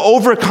 Learn,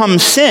 overcome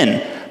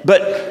sin.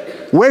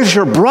 But where's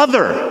your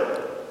brother?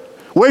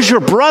 Where's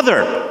your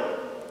brother?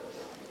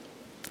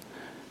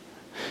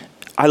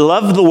 I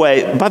love the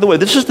way, by the way,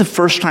 this is the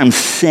first time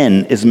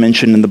sin is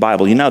mentioned in the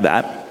Bible. You know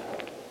that.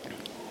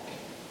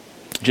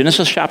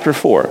 Genesis chapter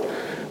 4,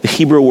 the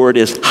Hebrew word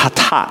is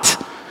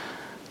hatat.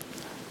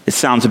 It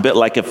sounds a bit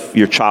like if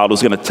your child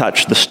was going to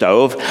touch the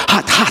stove.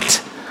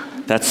 Hatat.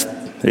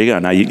 There you go.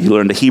 Now you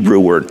learned the Hebrew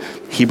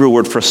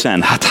word for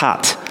sin,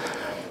 hatat.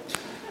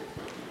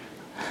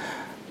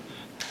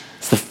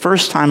 It's the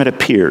first time it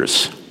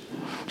appears.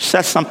 Which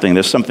says something.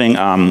 There's something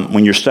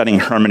when you're studying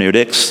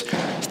hermeneutics,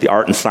 it's the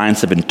art and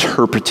science of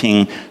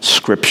interpreting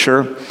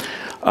Scripture.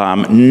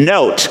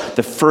 Note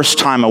the first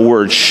time a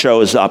word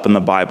shows up in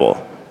the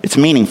Bible. It's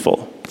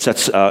meaningful. It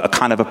sets a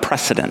kind of a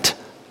precedent.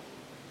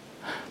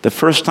 The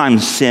first time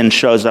sin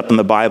shows up in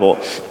the Bible,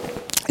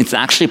 it's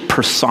actually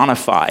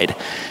personified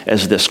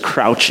as this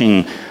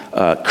crouching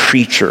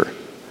creature,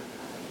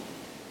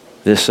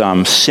 this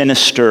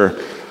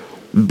sinister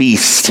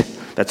beast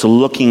that's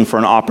looking for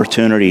an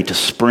opportunity to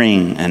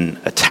spring and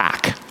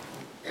attack.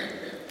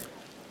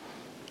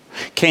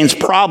 Cain's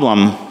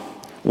problem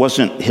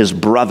wasn't his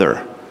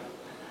brother.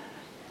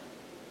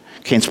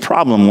 Cain's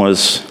problem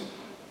was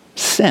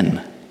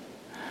sin.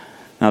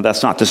 Now,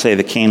 that's not to say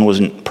that Cain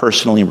wasn't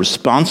personally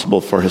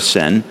responsible for his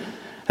sin,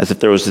 as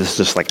if there was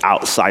this like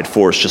outside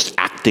force just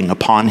acting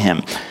upon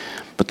him.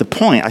 But the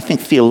point, I think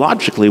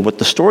theologically, what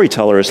the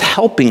storyteller is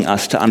helping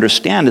us to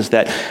understand is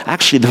that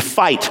actually the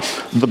fight,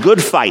 the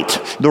good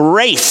fight, the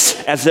race,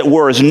 as it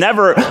were, is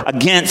never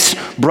against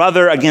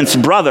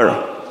brother.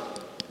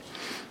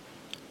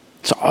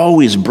 It's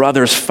always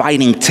brothers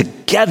fighting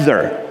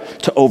together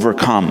to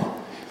overcome.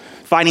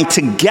 Fighting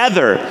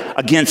together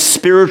against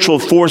spiritual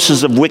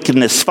forces of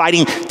wickedness,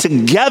 fighting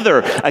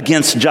together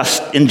against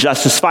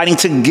injustice, fighting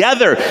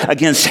together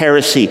against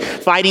heresy,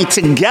 fighting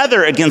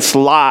together against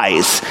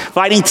lies,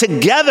 fighting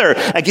together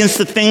against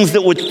the things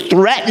that would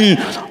threaten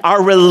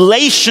our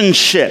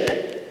relationship.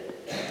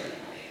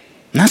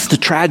 And that's the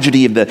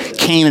tragedy of the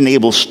Cain and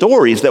Abel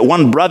stories, that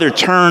one brother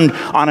turned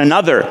on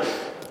another.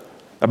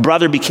 A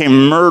brother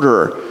became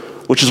murderer.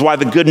 Which is why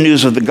the good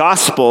news of the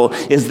gospel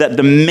is that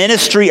the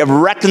ministry of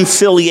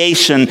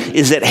reconciliation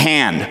is at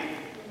hand.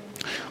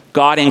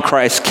 God in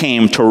Christ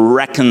came to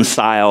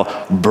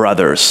reconcile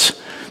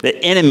brothers,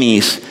 that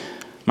enemies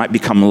might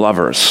become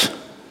lovers,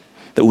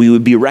 that we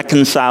would be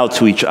reconciled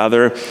to each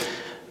other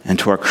and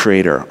to our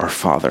Creator, our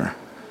Father.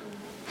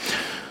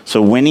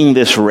 So winning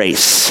this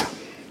race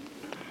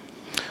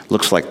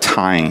looks like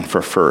tying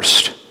for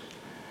first.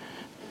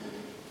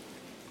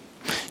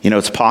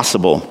 It's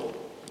possible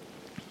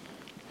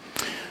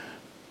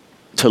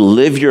to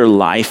live your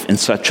life in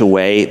such a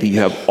way that you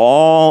have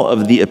all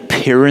of the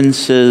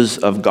appearances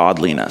of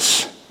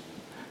godliness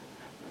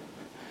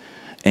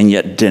and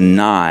yet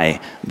deny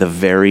the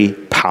very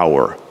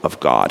power of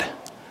God.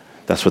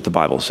 That's what the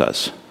Bible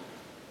says.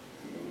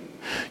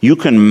 You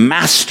can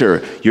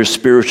master your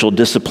spiritual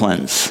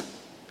disciplines.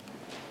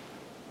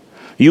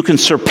 You can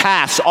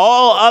surpass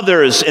all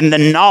others in the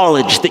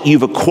knowledge that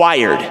you've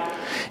acquired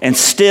and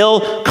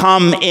still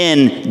come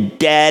in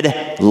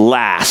dead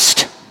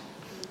last.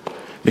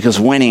 Because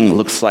winning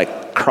looks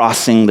like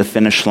crossing the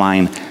finish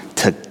line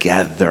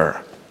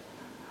together.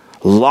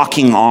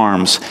 locking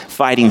arms,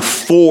 fighting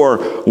for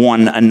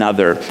one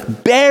another,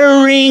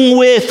 bearing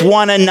with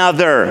one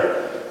another.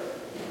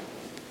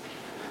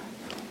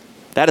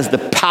 That is the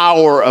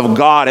power of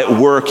God at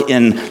work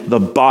in the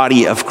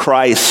body of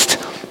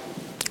Christ.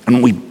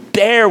 And we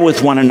bear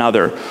with one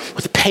another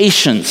with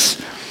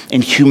patience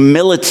and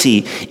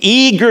humility,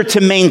 eager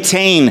to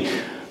maintain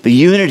the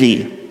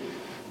unity,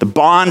 the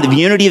bond, the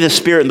unity of the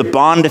Spirit and the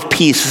bond of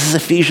peace. This is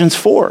Ephesians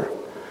 4.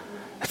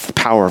 That's the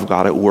power of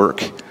God at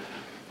work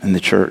in the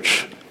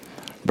church.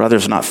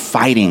 Brothers not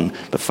fighting,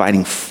 but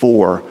fighting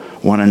for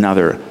one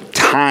another,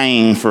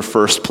 tying for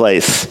first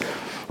place,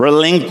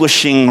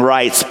 relinquishing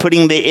rights,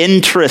 putting the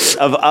interests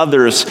of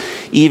others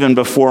even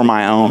before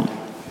my own.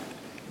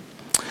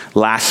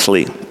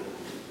 Lastly,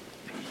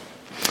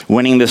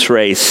 winning this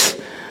race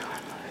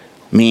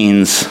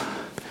means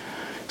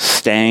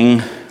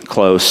staying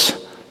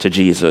close to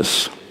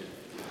Jesus.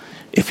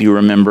 If you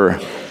remember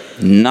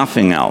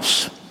nothing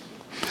else,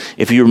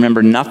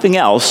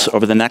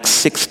 over the next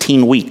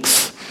 16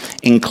 weeks,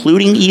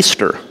 including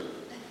Easter,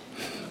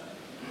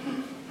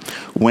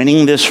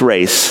 winning this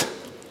race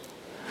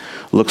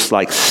looks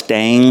like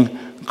staying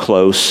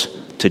close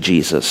to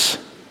Jesus.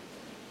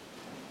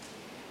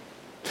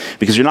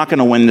 Because you're not going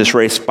to win this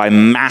race by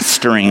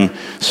mastering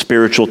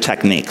spiritual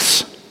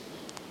techniques.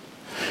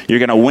 You're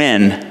going to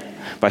win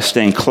by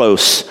staying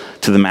close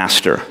to the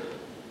Master.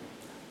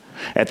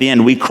 At the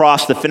end, we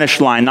cross the finish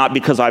line not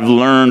because I've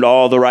learned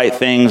all the right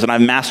things and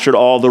I've mastered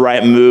all the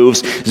right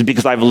moves. It's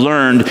because I've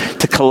learned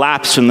to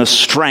collapse in the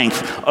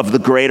strength of the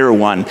greater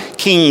one,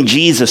 King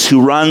Jesus,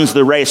 who runs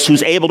the race,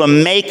 who's able to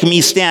make me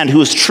stand,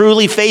 who is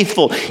truly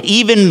faithful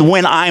even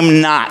when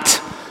I'm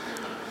not.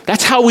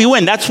 That's how we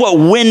win. That's what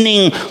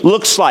winning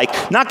looks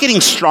like. Not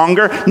getting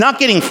stronger, not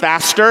getting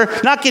faster,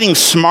 not getting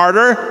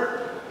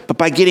smarter, but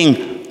by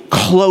getting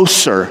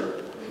closer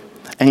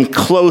and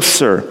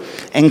closer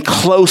and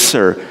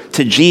closer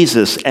to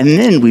Jesus. And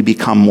then we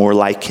become more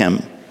like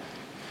him.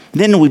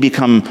 Then we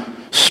become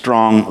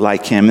strong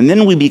like him. And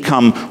then we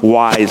become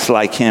wise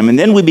like him. And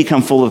then we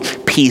become full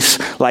of peace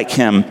like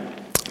him.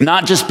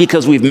 Not just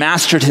because we've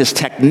mastered his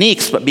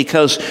techniques, but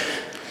because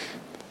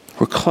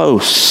we're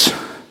close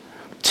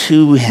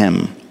to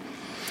him.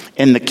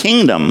 In the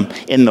kingdom,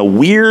 in the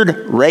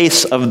weird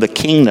race of the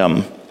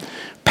kingdom,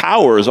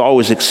 power is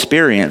always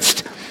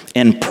experienced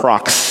in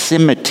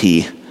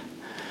proximity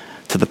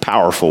to the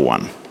powerful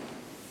one.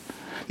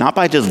 Not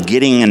by just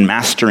getting and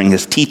mastering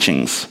his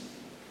teachings.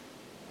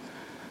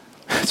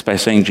 It's by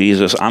saying,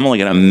 Jesus, I'm only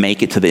going to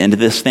make it to the end of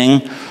this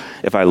thing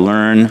if I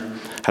learn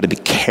how to be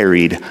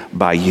carried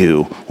by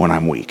you when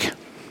I'm weak.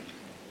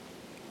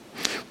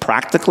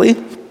 Practically,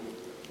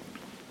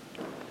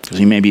 because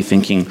you may be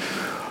thinking,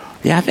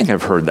 yeah, I think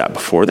I've heard that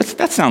before.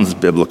 That sounds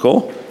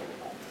biblical.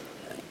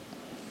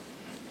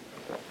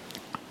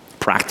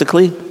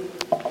 Practically,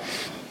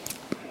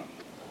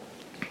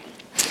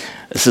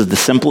 this is the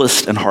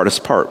simplest and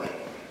hardest part.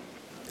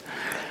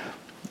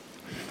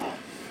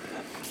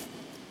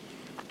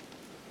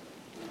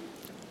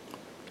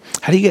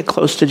 How do you get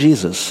close to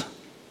Jesus?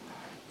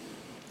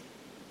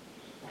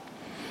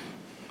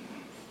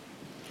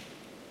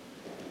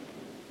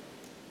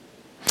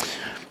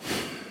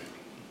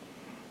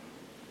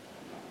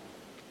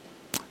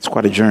 It's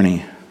quite a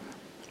journey.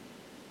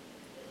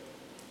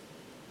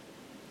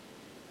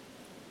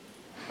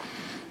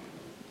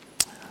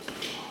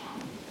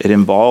 It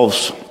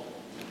involves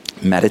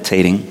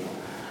meditating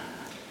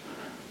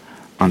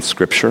on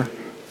Scripture.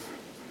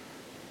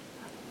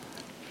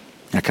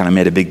 I kind of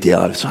made a big deal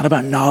out of it. It's not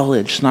about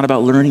knowledge. It's not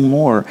about learning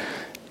more.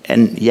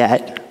 And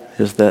yet,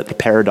 there's the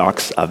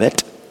paradox of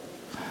it.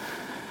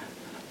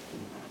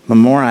 The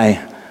more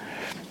I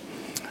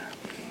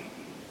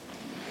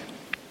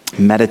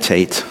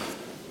meditate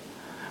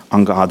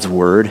on God's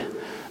word,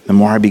 the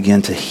more I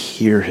begin to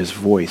hear his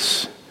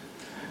voice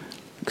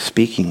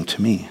speaking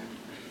to me.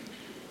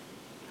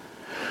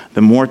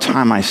 The more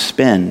time I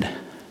spend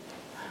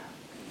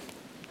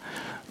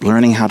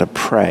learning how to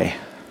pray,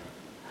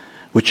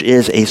 which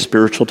is a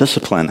spiritual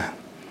discipline,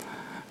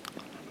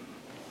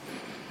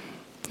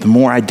 the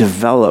more I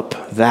develop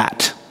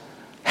that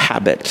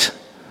habit,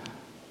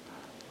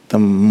 the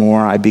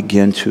more I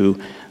begin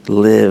to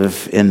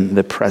live in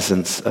the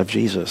presence of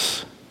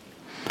Jesus.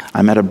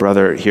 I met a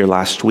brother here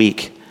last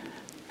week.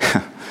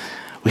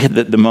 We had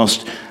the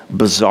most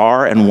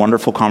bizarre and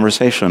wonderful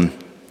conversation.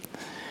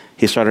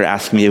 He started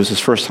asking me, it was his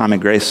first time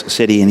at Grace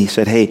City, and he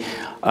said, hey,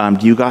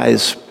 do you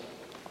guys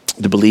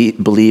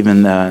believe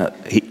in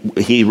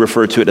he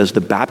referred to it as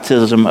the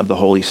baptism of the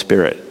Holy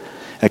Spirit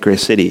at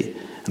Grace City.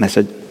 And I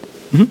said,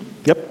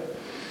 yep.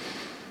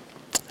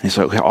 And he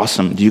said, okay,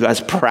 awesome. Do you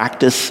guys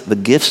practice the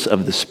gifts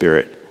of the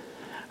Spirit?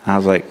 And I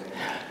was like,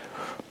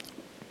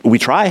 we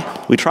try.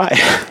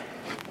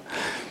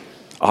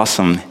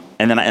 Awesome.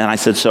 And then I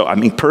said, so, I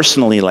mean,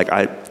 personally, like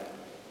I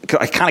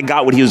kind of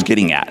got what he was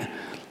getting at.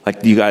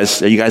 Like, are you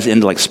guys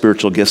into like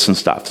spiritual gifts and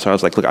stuff? So I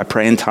was like, look, I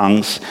pray in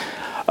tongues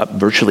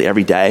virtually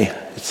every day.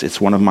 It's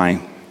one of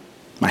my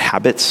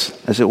habits,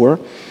 as it were.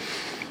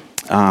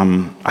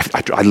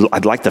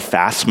 I'd like to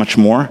fast much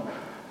more.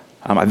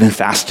 I've been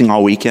fasting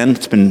all weekend.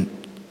 It's been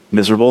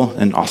miserable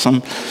and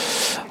awesome.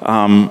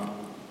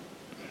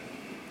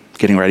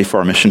 Getting ready for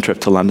our mission trip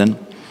to London.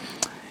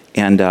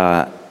 And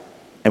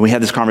we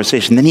had this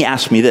conversation. Then he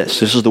asked me this.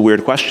 This is the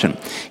weird question.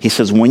 He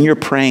says, when you're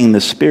praying in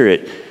the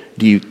Spirit,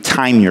 do you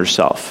time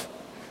yourself?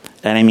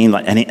 And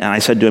I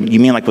said to him, you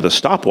mean like with a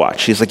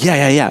stopwatch? He's like,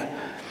 yeah.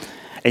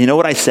 And you know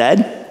what I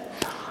said?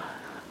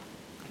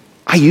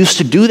 I used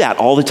to do that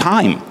all the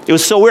time. It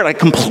was so weird. I'd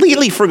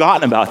completely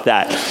forgotten about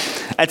that.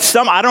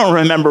 I don't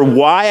remember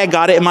why I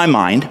got it in my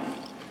mind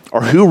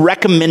or who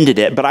recommended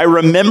it, but I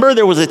remember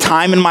there was a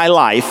time in my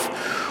life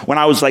when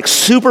I was like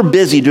super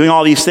busy doing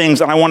all these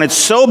things, and I wanted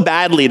so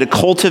badly to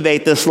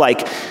cultivate this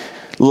like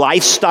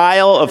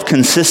lifestyle of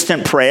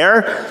consistent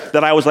prayer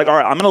that I was like, all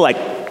right, I'm going to like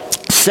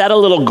set a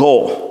little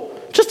goal,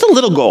 just a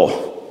little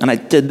goal. And I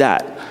did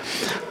that.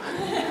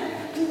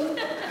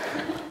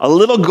 A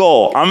little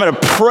goal. I'm going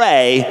to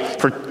pray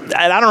for, and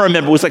I don't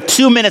remember, it was like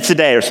 2 minutes a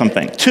day or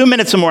something. 2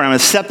 minutes a morning, I'm going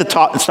to set the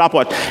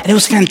stopwatch. And it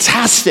was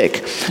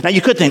fantastic. Now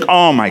you could think,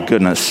 oh my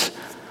goodness,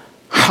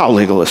 how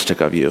legalistic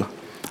of you.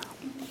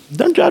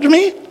 Don't judge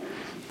me.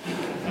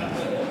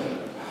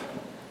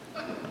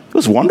 It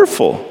was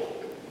wonderful.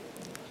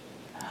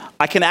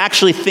 I can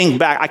actually think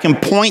back. I can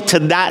point to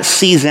that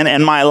season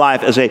in my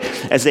life as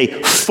a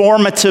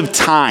formative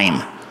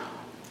time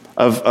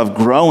of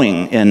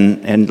growing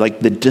in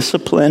like the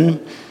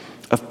discipline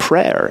of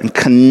prayer and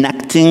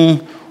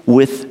connecting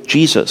with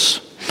Jesus.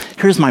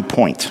 Here's my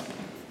point.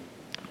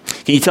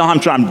 Can you tell how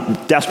I'm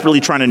desperately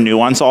trying to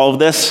nuance all of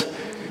this?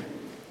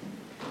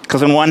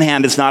 Because on one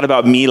hand, it's not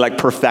about me like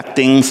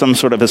perfecting some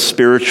sort of a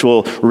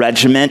spiritual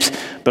regiment,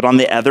 but on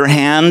the other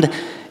hand,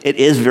 it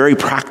is very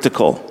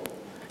practical.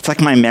 It's like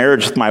my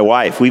marriage with my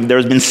wife.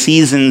 There's been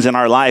seasons in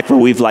our life where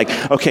we've like,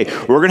 okay,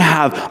 we're going to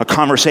have a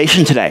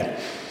conversation today.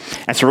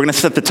 And so we're going to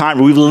set the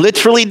timer. We've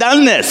literally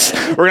done this.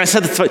 We're going to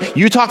set the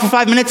you talk for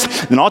 5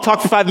 minutes, then I'll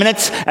talk for 5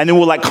 minutes, and then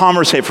we'll like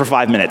conversate for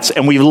 5 minutes.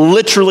 And we've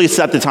literally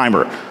set the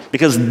timer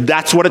because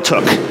that's what it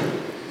took. And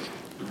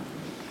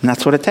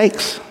that's what it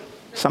takes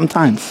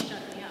sometimes.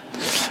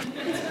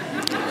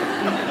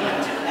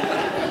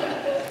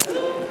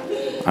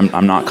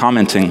 I'm not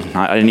commenting.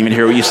 I didn't even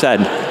hear what you said.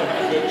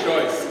 Good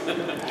choice.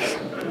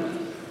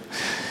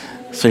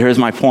 So here's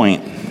my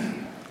point.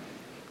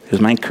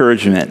 Here's my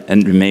encouragement,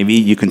 and maybe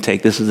you can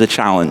take this as a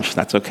challenge.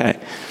 That's okay.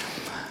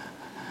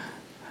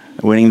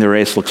 Winning the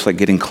race looks like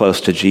getting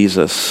close to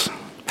Jesus.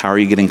 How are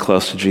you getting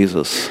close to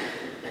Jesus?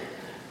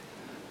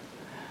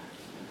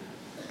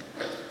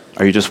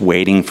 Are you just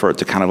waiting for it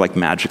to kind of like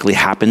magically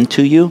happen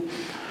to you?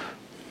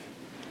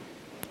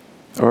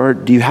 Or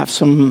do you have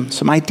some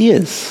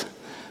ideas?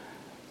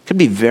 It could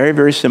be very,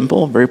 very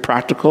simple, very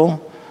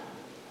practical,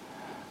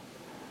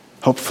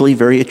 hopefully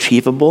very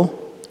achievable.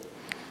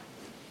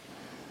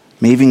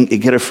 Maybe even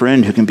get a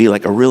friend who can be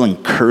like a real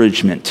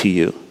encouragement to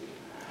you.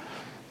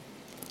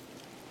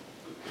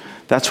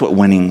 That's what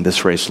winning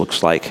this race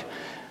looks like.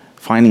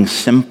 Finding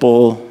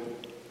simple,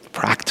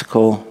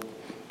 practical,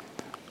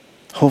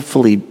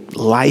 hopefully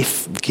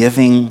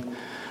life-giving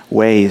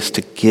ways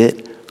to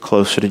get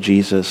closer to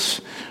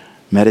Jesus.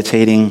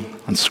 Meditating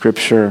on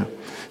Scripture,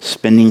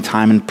 spending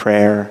time in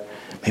prayer,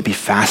 maybe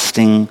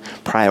fasting,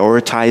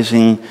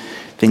 prioritizing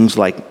things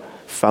like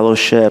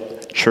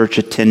fellowship, church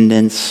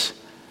attendance,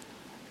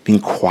 being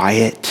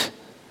quiet,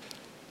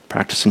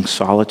 practicing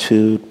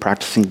solitude,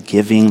 practicing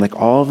giving, like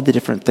all of the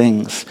different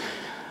things.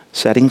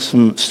 Setting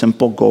some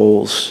simple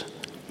goals,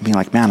 being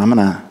like, man, I'm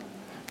gonna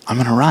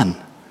run.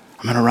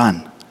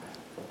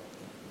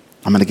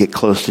 I'm gonna get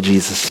close to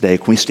Jesus today.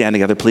 Can we stand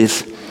together,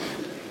 please?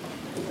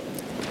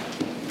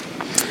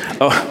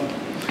 Oh.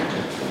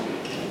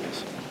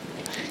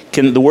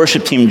 Can the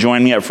worship team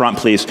join me up front,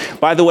 please?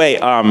 By the way,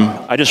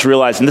 I just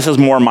realized, and this is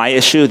more my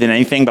issue than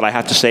anything, but I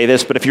have to say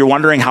this, but if you're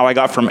wondering how I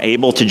got from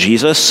Abel to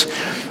Jesus,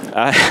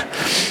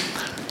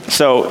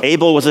 so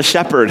Abel was a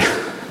shepherd,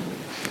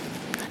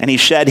 and he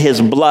shed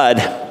his blood.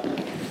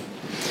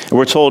 And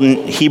we're told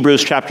in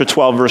Hebrews chapter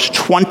 12, verse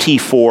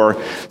 24,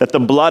 that the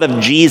blood of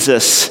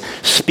Jesus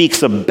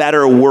speaks a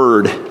better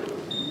word,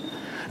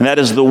 and that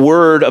is the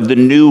word of the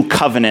new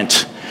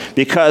covenant.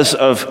 Because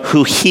of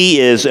who he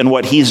is and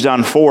what he's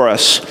done for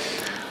us,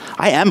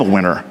 I am a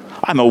winner.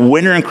 I'm a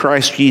winner in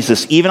Christ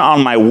Jesus. Even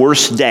on my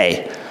worst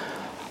day,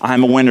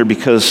 I'm a winner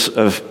because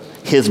of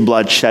his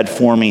blood shed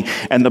for me.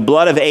 And the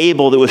blood of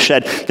Abel that was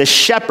shed, the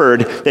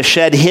shepherd that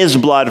shed his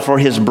blood for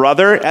his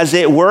brother, as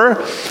it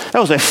were, that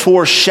was a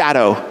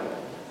foreshadow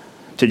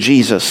to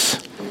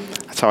Jesus.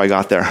 That's how I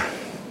got there.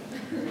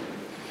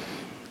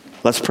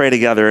 Let's pray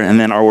together, and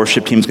then our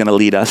worship team's going to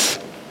lead us.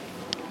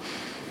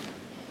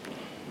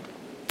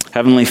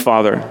 Heavenly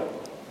Father,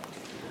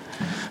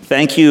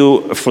 thank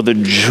you for the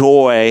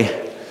joy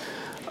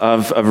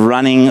of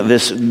running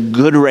this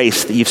good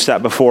race that you've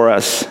set before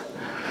us.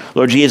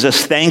 Lord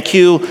Jesus, thank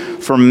you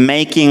for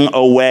making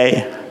a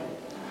way.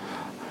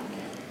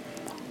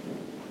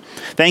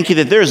 Thank you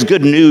that there's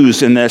good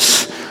news in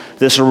this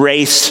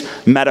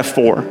race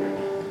metaphor.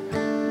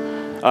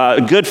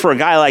 Good for a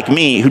guy like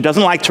me who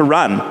doesn't like to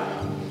run.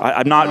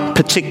 I'm not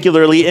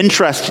particularly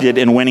interested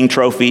in winning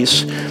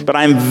trophies, but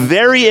I'm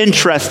very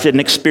interested in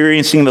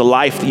experiencing the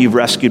life that you've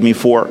rescued me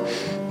for.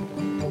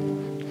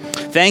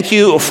 Thank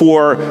you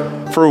for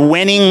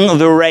winning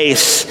the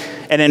race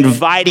and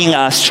inviting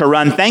us to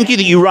run. Thank you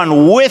that you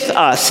run with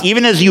us,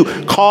 even as you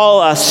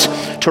call us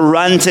to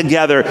run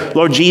together.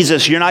 Lord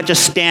Jesus, you're not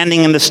just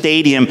standing in the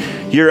stadium,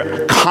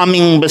 you're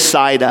coming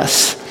beside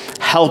us,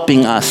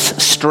 helping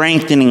us,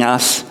 strengthening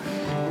us,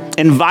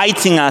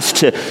 inviting us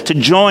to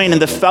join in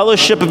the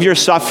fellowship of your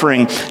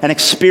suffering and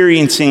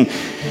experiencing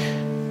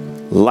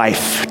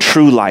life,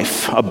 true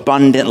life,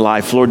 abundant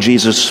life. Lord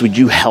Jesus, would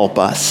you help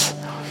us?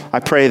 I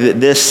pray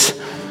that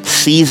this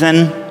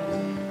season,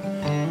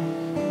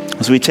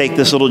 as we take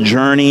this little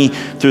journey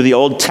through the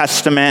Old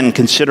Testament and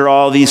consider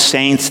all these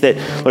saints,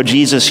 that, Lord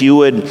Jesus, you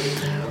would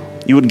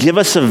give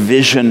us a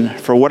vision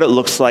for what it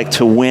looks like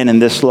to win in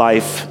this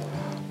life.